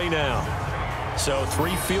 16-3 now. So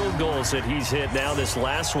 3 field goals that he's hit now. This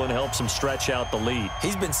last one helps him stretch out the lead.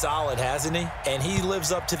 He's been solid, hasn't he? And he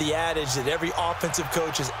lives up to the adage that every offensive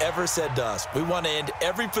coach has ever said to us. We want to end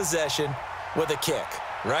every possession with a kick,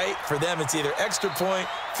 right? For them, it's either extra point,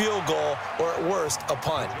 field goal, or at worst, a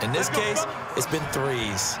punt. In this case, it's been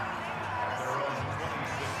 3s.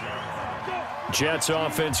 Jets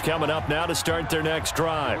offense coming up now to start their next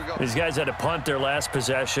drive. These guys had to punt their last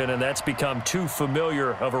possession, and that's become too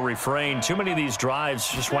familiar of a refrain. Too many of these drives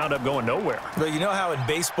just wound up going nowhere. But you know how in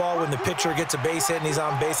baseball, when the pitcher gets a base hit and he's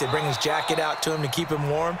on base, they bring his jacket out to him to keep him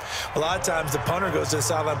warm? A lot of times the punter goes to the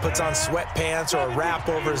sideline, puts on sweatpants or a wrap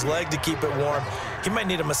over his leg to keep it warm. He might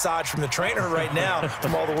need a massage from the trainer right now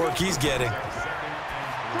from all the work he's getting.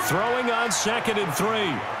 Throwing on 2nd and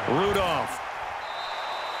 3, Rudolph.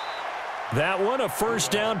 That one, a first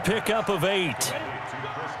down pickup of 8. Hey,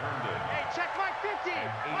 check Mike 50.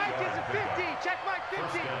 Mike is a 50. Check Mike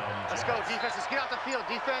 50. Let's go, defense. Let's get out the field,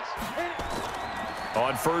 defense.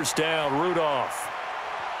 On first down, Rudolph.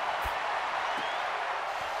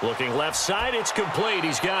 Looking left side, it's complete.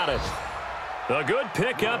 He's got it. A good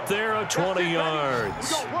pickup there of 20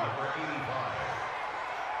 yards.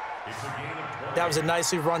 That was a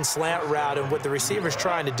nicely run slant route, and what the receiver's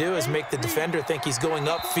trying to do is make the defender think he's going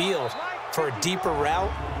upfield for a deeper route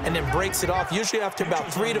and then breaks it off, usually after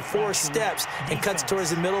about 3 to 4 steps, and cuts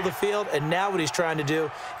towards the middle of the field. And now what he's trying to do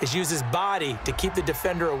is use his body to keep the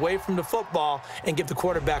defender away from the football and give the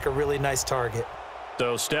quarterback a really nice target.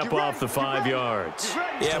 So step off the 5 yards.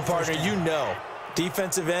 Yeah, partner, you know,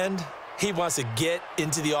 defensive end, he wants to get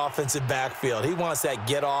into the offensive backfield. He wants that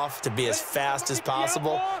get off to be as fast as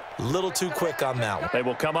possible. A little too quick on that one. They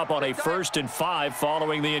will come up on a 1st and 5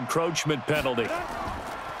 following the encroachment penalty.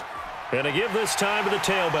 And to give this time to the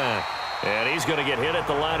tailback. And he's going to get hit at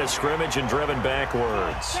the line of scrimmage and driven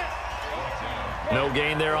backwards. No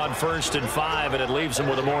gain there on 1st and 5, and it leaves them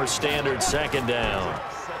with a more standard 2nd down.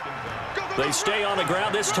 They stay on the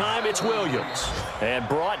ground. This time it's Williams. And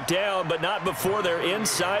brought down, but not before they're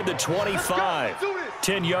inside the 25.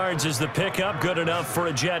 10 yards is the pickup. Good enough for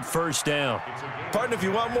a Jet first down. Partner, if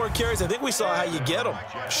you want more carries, I think we saw how you get them.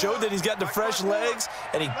 Showed that he's got the fresh legs,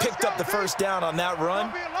 and he picked up the first down on that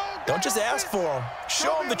run. Don't just ask for him.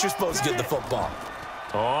 Show him that you're supposed to get the football.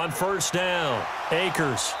 On first down,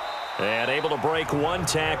 Akers. And able to break 1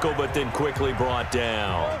 tackle, but then quickly brought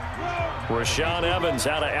down. Rashaan Evans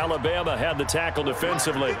out of Alabama had the tackle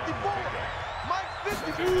defensively.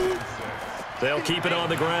 They'll keep it on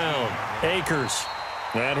the ground. Akers.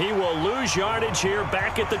 And he will lose yardage here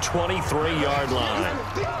back at the 23-yard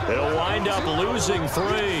line. They'll wind up losing 3.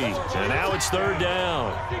 And now it's 3rd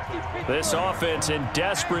down. This offense in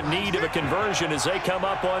desperate need of a conversion as they come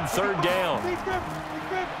up on 3rd down.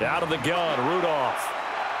 Out of the gun, Rudolph.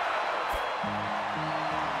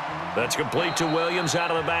 That's complete to Williams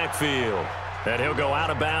out of the backfield. And he'll go out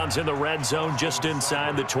of bounds in the red zone just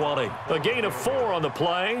inside the 20. A gain of 4 on the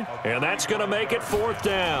play, and that's going to make it 4th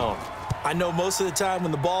down. I know most of the time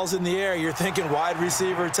when the ball's in the air, you're thinking wide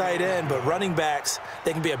receiver, tight end, but running backs,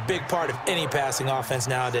 they can be a big part of any passing offense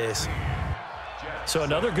nowadays. So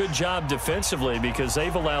another good job defensively because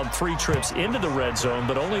they've allowed 3 trips into the red zone,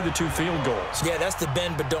 but only the 2 field goals. Yeah, that's the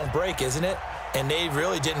bend but don't break, isn't it? And they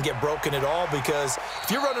really didn't get broken at all because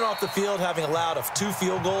if you're running off the field having allowed 2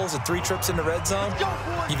 field goals and 3 trips in the red zone,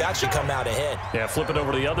 you've actually come out ahead. Yeah, flip it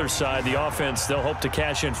over to the other side. The offense, they'll hope to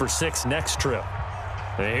cash in for 6 next trip.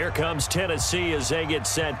 And here comes Tennessee as they get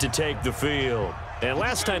set to take the field. And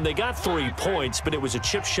last time they got 3 points, but it was a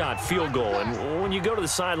chip shot field goal. And when you go to the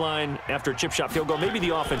sideline after a chip shot field goal, maybe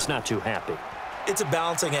the offense not too happy. It's a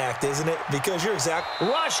balancing act, isn't it? Because you're exact.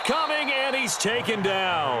 Rush coming, and he's taken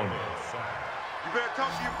down. You better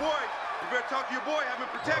talk to your boy. better talk to your boy, have him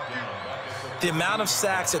protect you. The amount of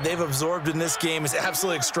sacks that they've absorbed in this game is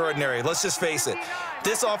absolutely extraordinary. Let's just face it.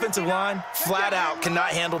 This offensive line, flat out, cannot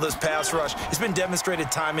handle this pass rush. It's been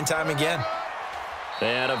demonstrated time and time again.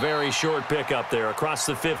 And a very short pickup there across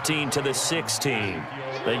the 15 to the 16.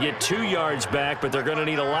 They get 2 yards back, but they're going to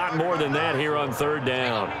need a lot more than that here on third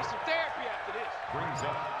down.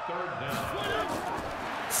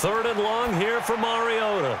 Third and long here for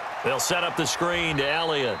Mariota. They'll set up the screen to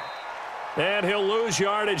Elliott. And he'll lose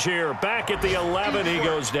yardage here. Back at the 11, he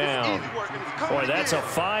goes down. Boy, that's a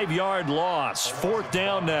 5-yard loss. Fourth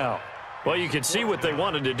down now. Well, you can see what they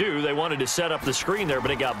wanted to do. They wanted to set up the screen there,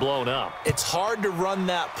 but it got blown up. It's hard to run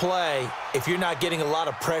that play if you're not getting a lot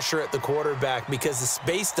of pressure at the quarterback because the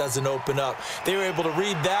space doesn't open up. They were able to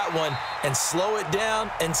read that one and slow it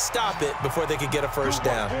down and stop it before they could get a first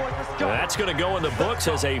down. That's going to go in the books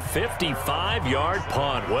as a 55-yard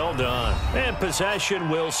punt. Well done. And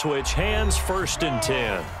possession will switch hands, 1st and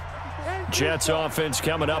 10. Jets offense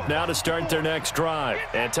coming up now to start their next drive.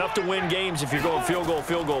 And tough to win games if you're going field goal,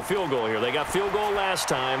 field goal, field goal here. They got field goal last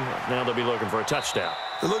time. Now they'll be looking for a touchdown.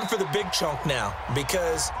 They're looking for the big chunk now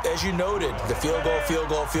because, as you noted, the field goal, field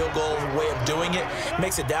goal, field goal way of doing it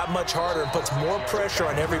makes it that much harder and puts more pressure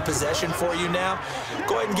on every possession for you now.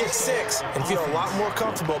 Go ahead and get 6 and feel a lot more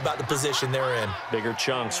comfortable about the position they're in. Bigger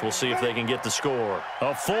chunks. We'll see if they can get the score.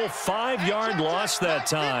 A full 5-yard loss that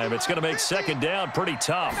time. It's going to make second down pretty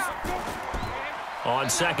tough. On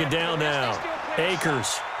second down now,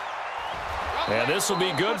 Akers. And this will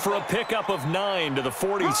be good for a pickup of 9 to the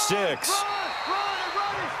 46.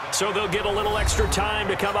 So they'll get a little extra time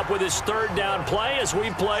to come up with his third down play as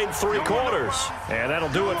we played 3 quarters. And that'll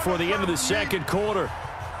do it for the end of the second quarter.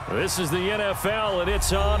 This is the NFL, and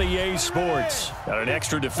it's on EA Sports. Got an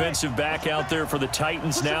extra defensive back out there for the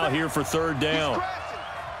Titans now here for third down.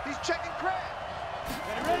 He's checking crack.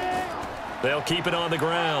 They'll keep it on the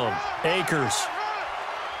ground. Akers.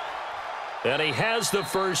 And he has the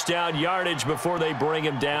first down yardage before they bring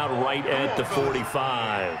him down right at the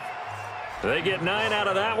 45. They get 9 out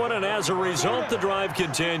of that one, and as a result, the drive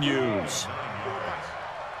continues.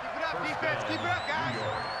 Keep it up, defense. Keep it up, guys.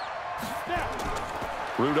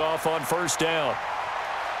 Rudolph on first down.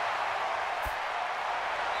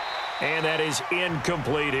 And that is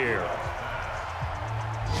incomplete here.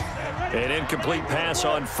 An incomplete pass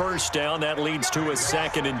on first down. That leads to a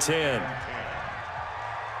 2nd and 10.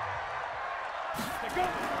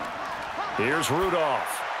 Here's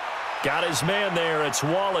Rudolph. Got his man there. It's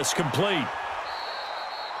Wallace complete.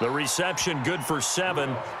 The reception good for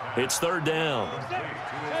 7. It's third down.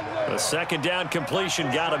 The second down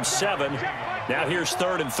completion got him 7. Now here's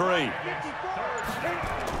 3rd and 3.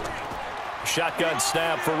 Shotgun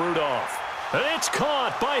snap for Rudolph. And it's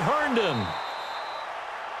caught by Herndon.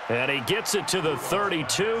 And he gets it to the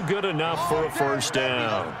 32. Good enough for a first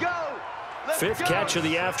down. 5th catch of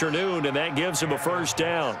the afternoon, and that gives him a first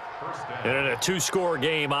down. And in a 2-score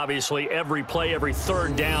game, obviously, every play, every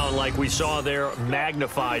third down, like we saw there,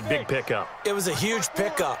 magnified big pickup. It was a huge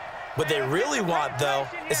pickup. What they really want, though,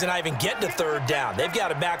 is to not even get to third down. They've got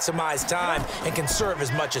to maximize time and conserve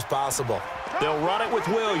as much as possible. They'll run it with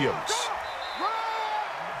Williams.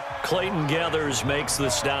 Clayton Geathers makes the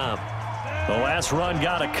stop. The last run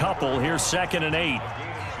got a couple. Here's 2nd and 8.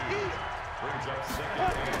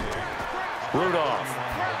 Rudolph.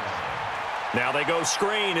 Now they go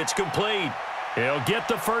screen. It's complete. He'll get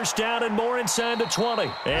the first down and more inside the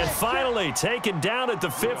 20. And finally taken down at the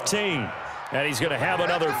 15. And he's going to have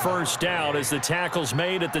another first down as the tackle's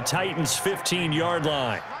made at the Titans' 15-yard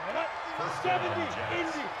line. They're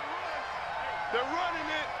running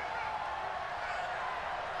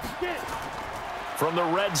it. From the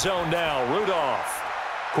red zone now, Rudolph.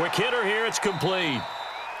 Quick hitter here. It's complete.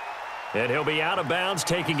 And he'll be out of bounds,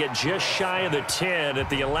 taking it just shy of the 10 at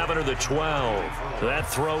the 11 or the 12. That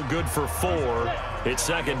throw good for 4. It's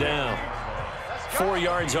second down. 4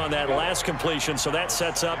 yards on that last completion, so that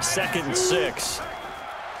sets up 2nd and 6.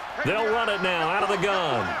 They'll run it now out of the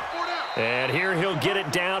gun. And here he'll get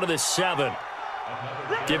it down to the 7.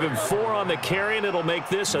 Give him 4 on the carry, and it'll make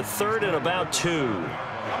this a 3rd and about 2.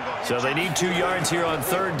 So they need 2 yards here on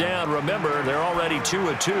third down. Remember, they're already 2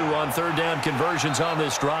 of 2 on third down conversions on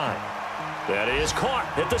this drive. That is caught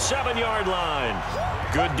at the 7-yard line.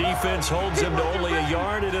 Good defense holds him to only a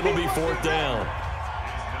yard, and it'll be 4th down.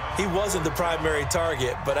 He wasn't the primary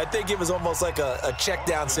target, but I think it was almost like a check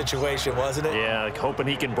down situation, wasn't it? Yeah, like hoping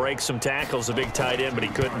he can break some tackles, a big tight end, but he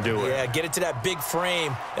couldn't do it. Yeah, get it to that big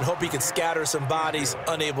frame and hope he can scatter some bodies,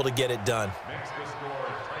 unable to get it done.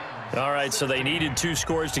 All right, so they needed 2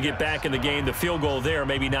 scores to get back in the game. The field goal there,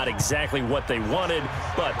 maybe not exactly what they wanted,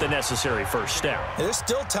 but the necessary first step. There's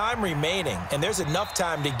still time remaining, and there's enough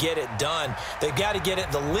time to get it done. They've got to get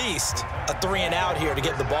at the least a 3-and-out here to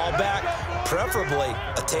get the ball back, preferably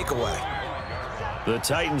a takeaway. The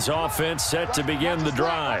Titans offense set to begin the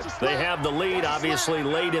drive. They have the lead, obviously,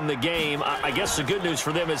 late in the game. I guess the good news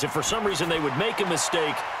for them is if for some reason they would make a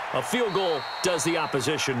mistake, a field goal does the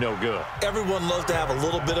opposition no good. Everyone loves to have a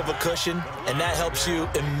little bit of a cushion, and that helps you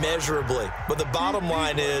immeasurably. But the bottom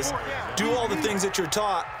line is, do all the things that you're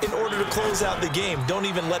taught in order to close out the game. Don't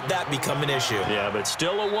even let that become an issue. Yeah, but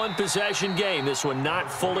still a one-possession game. This one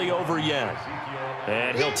not fully over yet.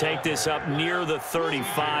 And he'll take this up near the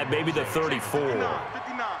 35, maybe the 34.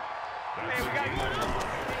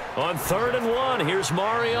 On 3rd and 1, here's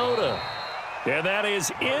Mariota. And that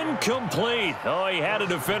is incomplete. Oh, he had a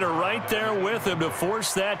defender right there with him to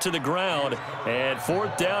force that to the ground. And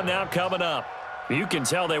 4th down now coming up. You can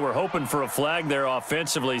tell they were hoping for a flag there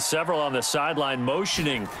offensively. Several on the sideline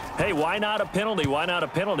motioning. Hey, why not a penalty? Why not a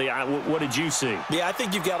penalty? What did you see? Yeah, I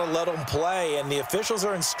think you've got to let them play, and the officials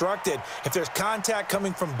are instructed. If there's contact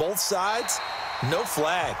coming from both sides, no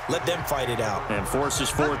flag. Let them fight it out. And forces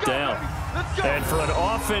 4th down. And for an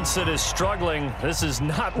offense that is struggling, this is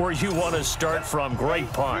not where you want to start from.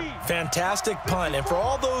 Great punt. Fantastic punt. And for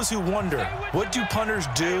all those who wonder, what do punters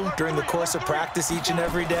do during the course of practice each and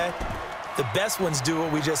every day? The best ones do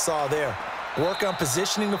what we just saw there. Work on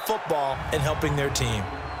positioning the football and helping their team.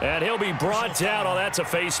 And he'll be brought down. Oh, that's a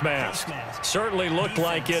face mask. Certainly looked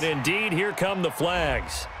like it. Indeed, here come the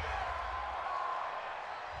flags.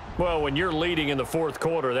 Well, when you're leading in the 4th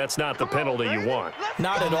quarter, that's not the penalty you want.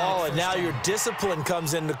 Not at all, and now your discipline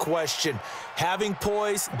comes into question. Having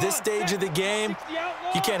poise this stage of the game,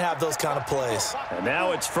 you can't have those kind of plays. And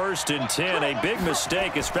now it's 1st and 10, a big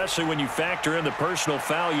mistake, especially when you factor in the personal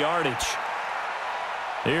foul yardage.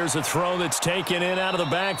 Here's a throw that's taken in out of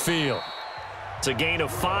the backfield. It's a gain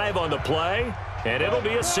of 5 on the play, and it'll be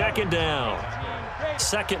a 2nd down.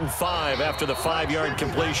 2nd and 5 after the 5-yard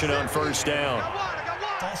completion on 1st down.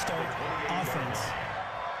 Offense.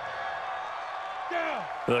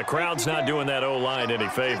 The crowd's not doing that O-line any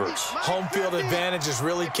favors. Home field advantage is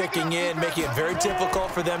really kicking in, making it very difficult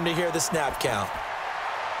for them to hear the snap count.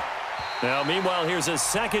 Now, meanwhile, here's a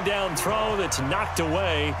 2nd down throw that's knocked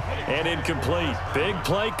away and incomplete. Big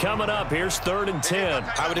play coming up. Here's 3rd and 10.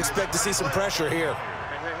 I would expect to see some pressure here.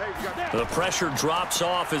 The pressure drops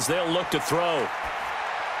off as they'll look to throw.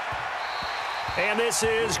 And this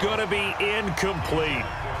is going to be incomplete.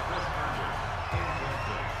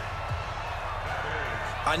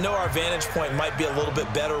 I know our vantage point might be a little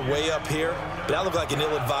bit better way up here, but that looked like an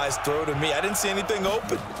ill-advised throw to me. I didn't see anything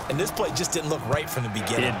open, and this play just didn't look right from the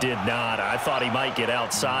beginning. It did not. I thought he might get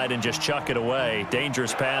outside and just chuck it away.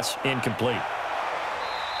 Dangerous pass, incomplete.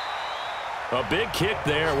 A big kick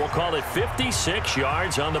there. We'll call it 56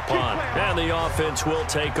 yards on the punt. And the offense will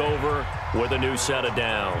take over with a new set of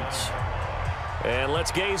downs. And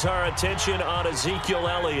let's gaze our attention on Ezekiel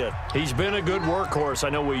Elliott. He's been a good workhorse. I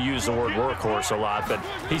know we use the word workhorse a lot, but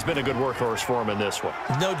he's been a good workhorse for him in this one.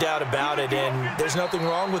 No doubt about it, and there's nothing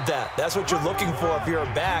wrong with that. That's what you're looking for if you're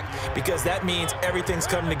a back, because that means everything's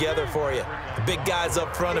coming together for you. The big guys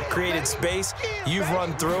up front have created space. You've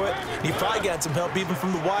run through it. You've probably got some help even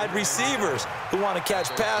from the wide receivers who want to catch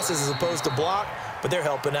passes as opposed to block, but they're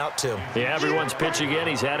helping out too. Yeah, everyone's pitching in.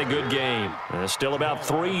 He's had a good game. Still about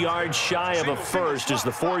 3 yards shy of a first as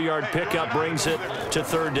the 4-yard pickup brings it to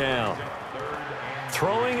 3rd down.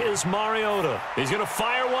 Throwing is Mariota. He's going to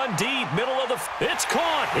fire one deep, middle of the... It's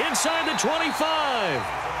caught inside the 25.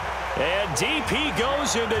 And deep he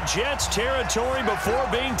goes into Jets territory before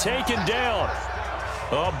being taken down.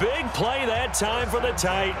 A big play that time for the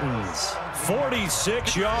Titans.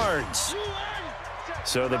 46 yards.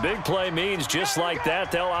 So the big play means just like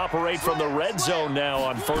that, they'll operate from the red zone now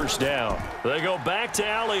on 1st down. They go back to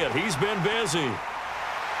Elliott. He's been busy.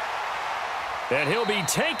 And he'll be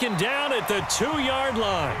taken down at the 2-yard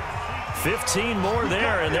line. 15 more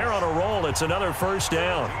there, and they're on a roll. It's another 1st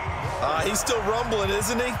down. He's still rumbling,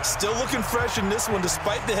 isn't he? Still looking fresh in this one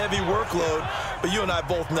despite the heavy workload. But you and I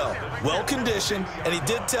both know, well-conditioned, and he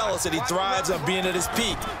did tell us that he thrives on being at his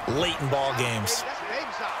peak late in ball games.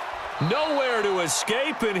 Nowhere to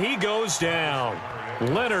escape, and he goes down.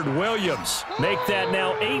 Leonard Williams make that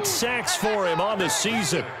now 8 sacks for him on the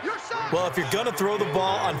season. Well, if you're going to throw the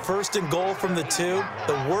ball on 1st and goal from the 2,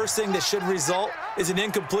 the worst thing that should result is an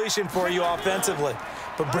incompletion for you offensively.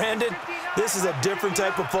 But, Brandon, this is a different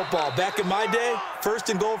type of football. Back in my day, 1st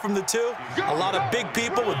and goal from the 2, a lot of big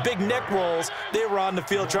people with big neck rolls, they were on the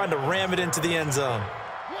field trying to ram it into the end zone.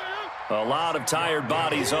 A lot of tired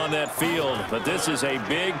bodies on that field, but this is a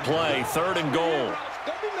big play, 3rd and goal.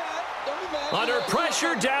 Under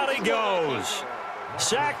pressure, down he goes.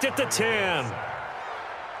 Sacked at the 10.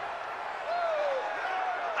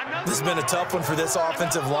 This has been a tough one for this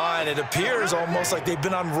offensive line. It appears almost like they've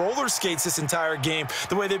been on roller skates this entire game,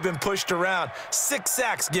 the way they've been pushed around. 6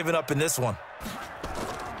 sacks given up in this one.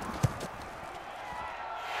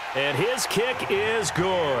 And his kick is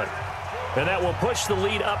good. And that will push the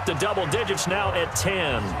lead up to double digits now at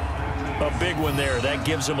 10. A big one there. That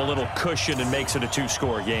gives them a little cushion and makes it a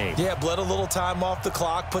 2-score game. Yeah, bled a little time off the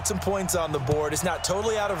clock, put some points on the board. It's not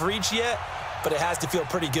totally out of reach yet, but it has to feel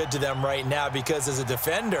pretty good to them right now because as a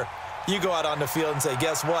defender, you go out on the field and say,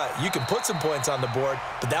 guess what? You can put some points on the board,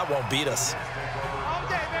 but that won't beat us. All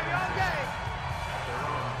day, baby, all day.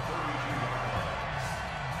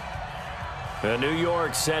 New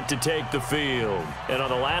York set to take the field. And on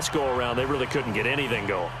the last go-around, they really couldn't get anything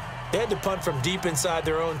going. They had to punt from deep inside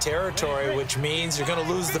their own territory, which means you're going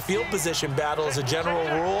to lose the field position battle as a general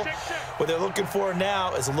rule. What they're looking for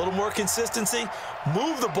now is a little more consistency,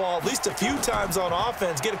 move the ball at least a few times on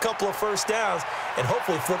offense, get a couple of first downs, and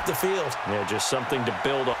hopefully flip the field. Yeah, just something to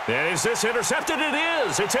build on. And is this intercepted? It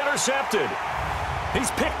is. It's intercepted.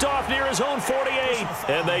 He's picked off near his own 48.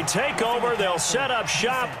 And they take over. They'll set up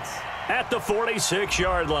shop at the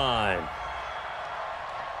 46-yard line.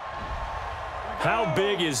 How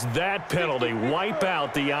big is that penalty? Wipe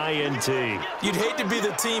out the INT. You'd hate to be the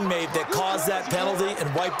teammate that caused that penalty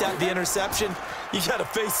and wiped out the interception. You got to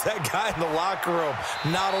face that guy in the locker room.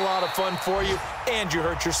 Not a lot of fun for you, and you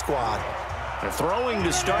hurt your squad. They're throwing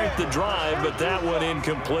to start the drive, but that one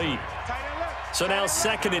incomplete. So now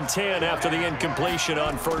 2nd and 10 after the incompletion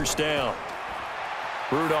on 1st down.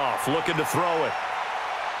 Rudolph looking to throw it.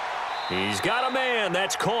 He's got a man.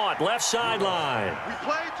 That's caught. Left sideline.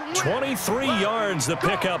 23 yards the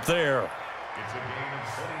pickup there.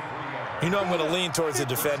 You know I'm going to lean towards the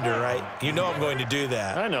defender, right? You know I'm going to do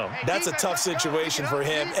that. I know. That's a tough situation for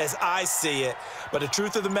him as I see it. But the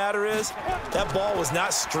truth of the matter is, that ball was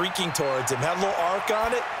not streaking towards him. Had a little arc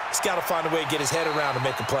on it. He's got to find a way to get his head around and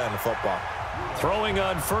make a play on the football. Throwing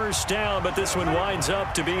on 1st down, but this one winds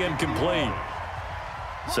up to be incomplete.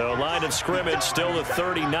 So line of scrimmage still at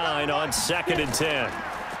 39 on 2nd and 10.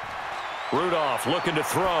 Rudolph looking to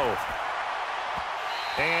throw.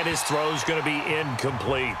 And his throw's going to be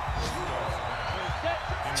incomplete.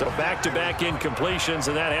 So back-to-back incompletions,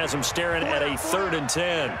 and that has him staring at a 3rd and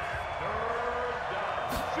 10.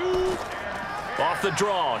 Off the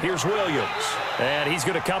draw, here's Williams. And he's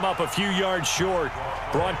going to come up a few yards short.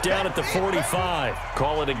 Brought down at the 45.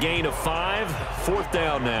 Call it a gain of 5. 4th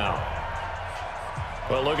down now.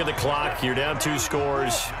 Well, look at the clock. You're down 2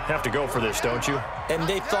 scores. Have to go for this, don't you? And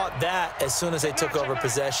they thought that as soon as they took over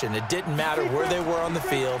possession. It didn't matter where they were on the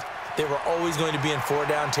field. They were always going to be in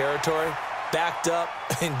 4-down territory. Backed up,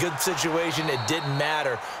 in good situation, it didn't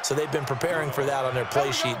matter. So they've been preparing for that on their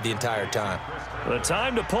play sheet the entire time. The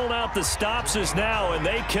time to pull out the stops is now, and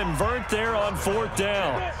they convert there on 4th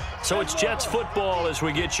down. So it's Jets football as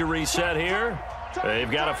we get you reset here.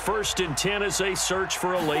 They've got a 1st and 10 as they search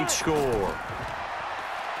for a late score.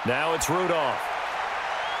 Now it's Rudolph.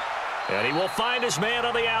 And he will find his man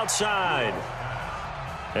on the outside.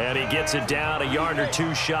 And he gets it down a yard or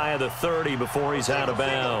 2 shy of the 30 before he's out of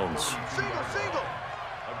bounds.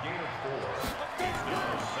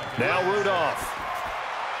 Now Rudolph.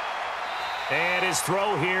 And his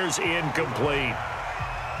throw here's incomplete.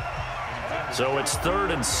 So it's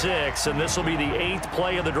 3rd and 6, and this will be the 8th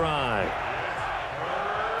play of the drive.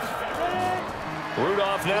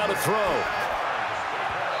 Rudolph now to throw.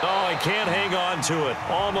 Oh, he can't hang on to it.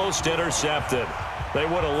 Almost intercepted. They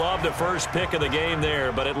would have loved the first pick of the game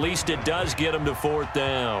there, but at least it does get them to 4th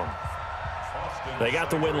down. They got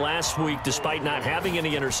the win last week despite not having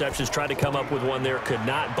any interceptions. Tried to come up with one there, could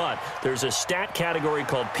not. But there's a stat category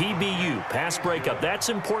called PBU, pass breakup. That's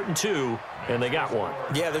important too, and they got one.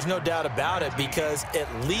 Yeah, there's no doubt about it because at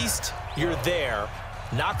least you're there,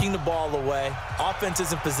 knocking the ball away. Offense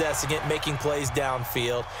isn't possessing it, making plays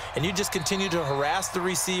downfield. And you just continue to harass the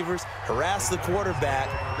receivers, harass the quarterback,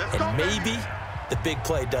 and maybe the big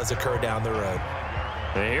play does occur down the road.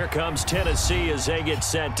 And here comes Tennessee as they get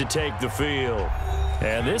set to take the field.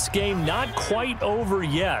 And this game not quite over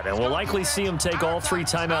yet. And we'll likely see them take all 3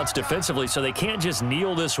 timeouts defensively, so they can't just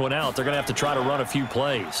kneel this one out. They're going to have to try to run a few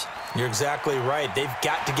plays. You're exactly right. They've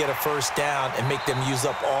got to get a 1st down and make them use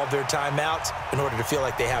up all their timeouts in order to feel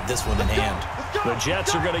like they have this one in hand. The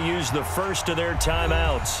Jets are going to use the first of their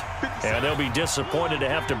timeouts. And they'll be disappointed to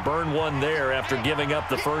have to burn one there after giving up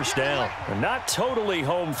the first down. Not totally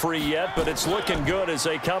home free yet, but it's looking good as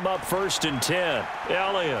they come up 1st and 10.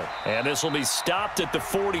 Elliott. And this will be stopped at the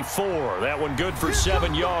 44. That one good for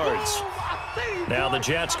 7 yards. Now the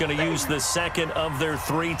Jets going to use the second of their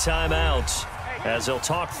 3 timeouts as they'll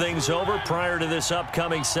talk things over prior to this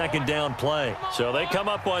upcoming 2nd down play. So they come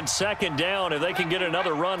up on 2nd down. If they can get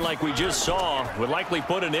another run like we just saw, would likely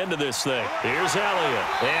put an end to this thing. Here's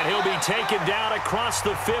Elliott, and he'll be taken down across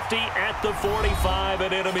the 50 at the 45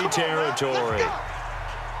 in enemy territory.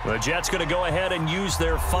 The Jets going to go ahead and use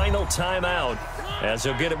their final timeout as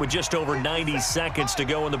they'll get it with just over 90 seconds to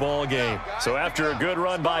go in the ball game. So after a good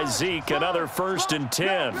run by Zeke, another 1st and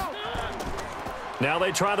 10. Now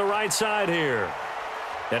they try the right side here.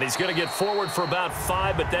 And he's going to get forward for about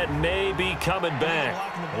 5, but that may be coming back.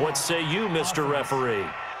 What say you, Mr. Referee?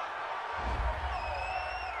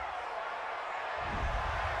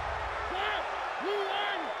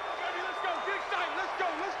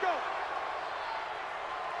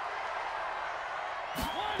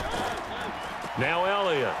 Now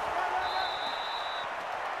Elliott.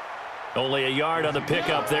 Only a yard on the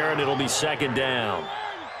pickup there, and it'll be 2nd down.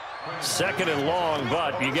 2nd and long,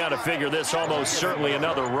 but you got to figure this almost certainly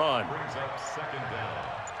another run.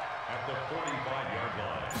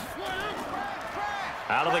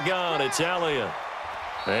 Out of the gun, it's Elliott.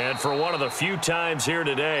 And for one of the few times here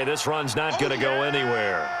today, this run's not going to go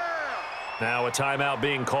anywhere. Now a timeout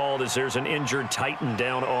being called as there's an injured Titan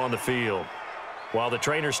down on the field. While the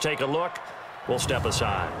trainers take a look, we'll step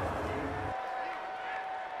aside.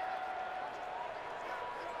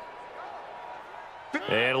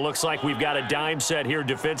 And it looks like we've got a dime set here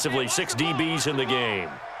defensively. 6 DBs in the game.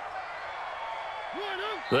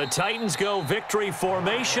 The Titans go victory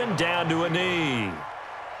formation down to a knee.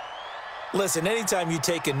 Listen, anytime you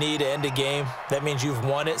take a knee to end a game, that means you've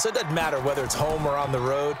won it. So it doesn't matter whether it's home or on the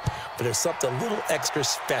road, but there's something a little extra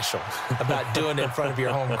special about doing it in front of your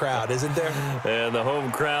home crowd, isn't there? And the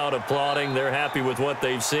home crowd applauding. They're happy with what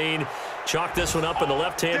they've seen. Chalk this one up in the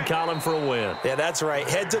left-hand column for a win. Yeah, that's right.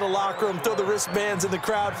 Head to the locker room, throw the wristbands in the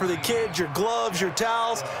crowd for the kids, your gloves, your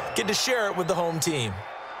towels. Get to share it with the home team.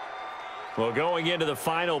 Well, going into the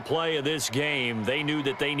final play of this game, they knew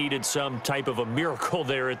that they needed some type of a miracle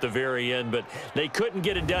there at the very end, but they couldn't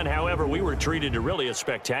get it done. However, we were treated to really a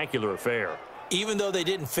spectacular affair. Even though they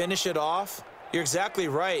didn't finish it off, you're exactly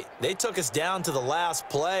right. They took us down to the last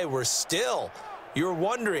play. You're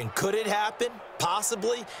wondering, could it happen?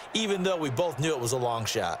 Possibly, even though we both knew it was a long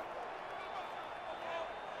shot.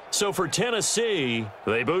 So for Tennessee,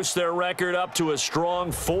 they boost their record up to a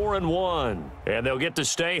strong 4-1, and they'll get to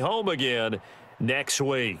stay home again next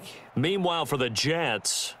week. Meanwhile, for the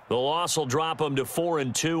Jets, the loss will drop them to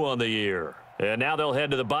 4-2 on the year. And now they'll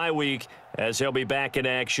head to the bye week as they'll be back in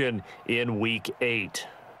action in Week 8.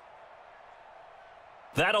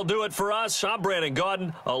 That'll do it for us. I'm Brandon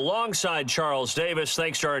Gaudin alongside Charles Davis.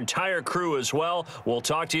 Thanks to our entire crew as well. We'll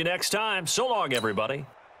talk to you next time. So long, everybody.